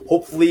 and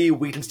hopefully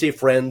we can stay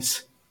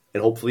friends,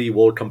 and hopefully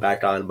we'll come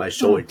back on my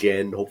show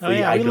again.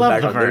 Hopefully I come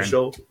back on their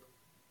show.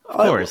 Of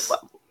course.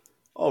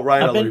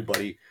 Ryan, I love you,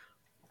 buddy.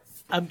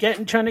 I'm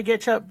trying to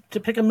get you to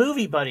pick a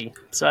movie, buddy.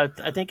 So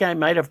I think I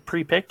might have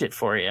pre-picked it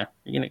for you.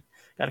 You're gonna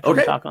gotta come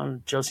talk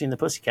on Josie and the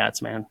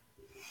Pussycats, man.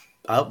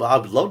 I'd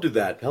love to do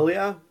that. Hell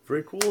yeah.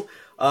 Very cool.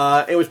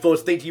 Anyways,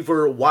 folks, thank you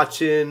for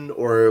watching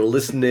or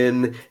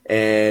listening,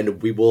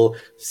 and we will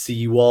see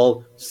you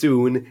all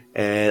soon.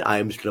 And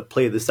I'm just going to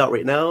play this out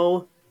right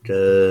now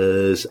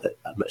because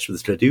I'm not sure what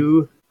this is going to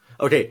do.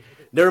 Okay,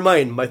 never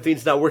mind. My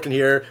thing's not working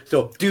here.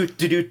 So, that's to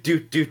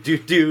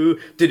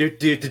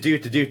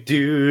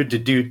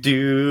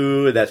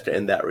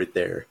end that right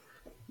there.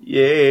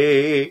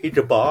 Yay,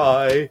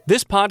 goodbye.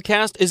 This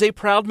podcast is a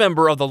proud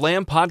member of the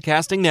Lamb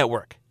Podcasting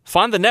Network.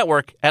 Find the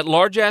network at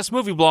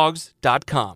largeassmovieblogs.com.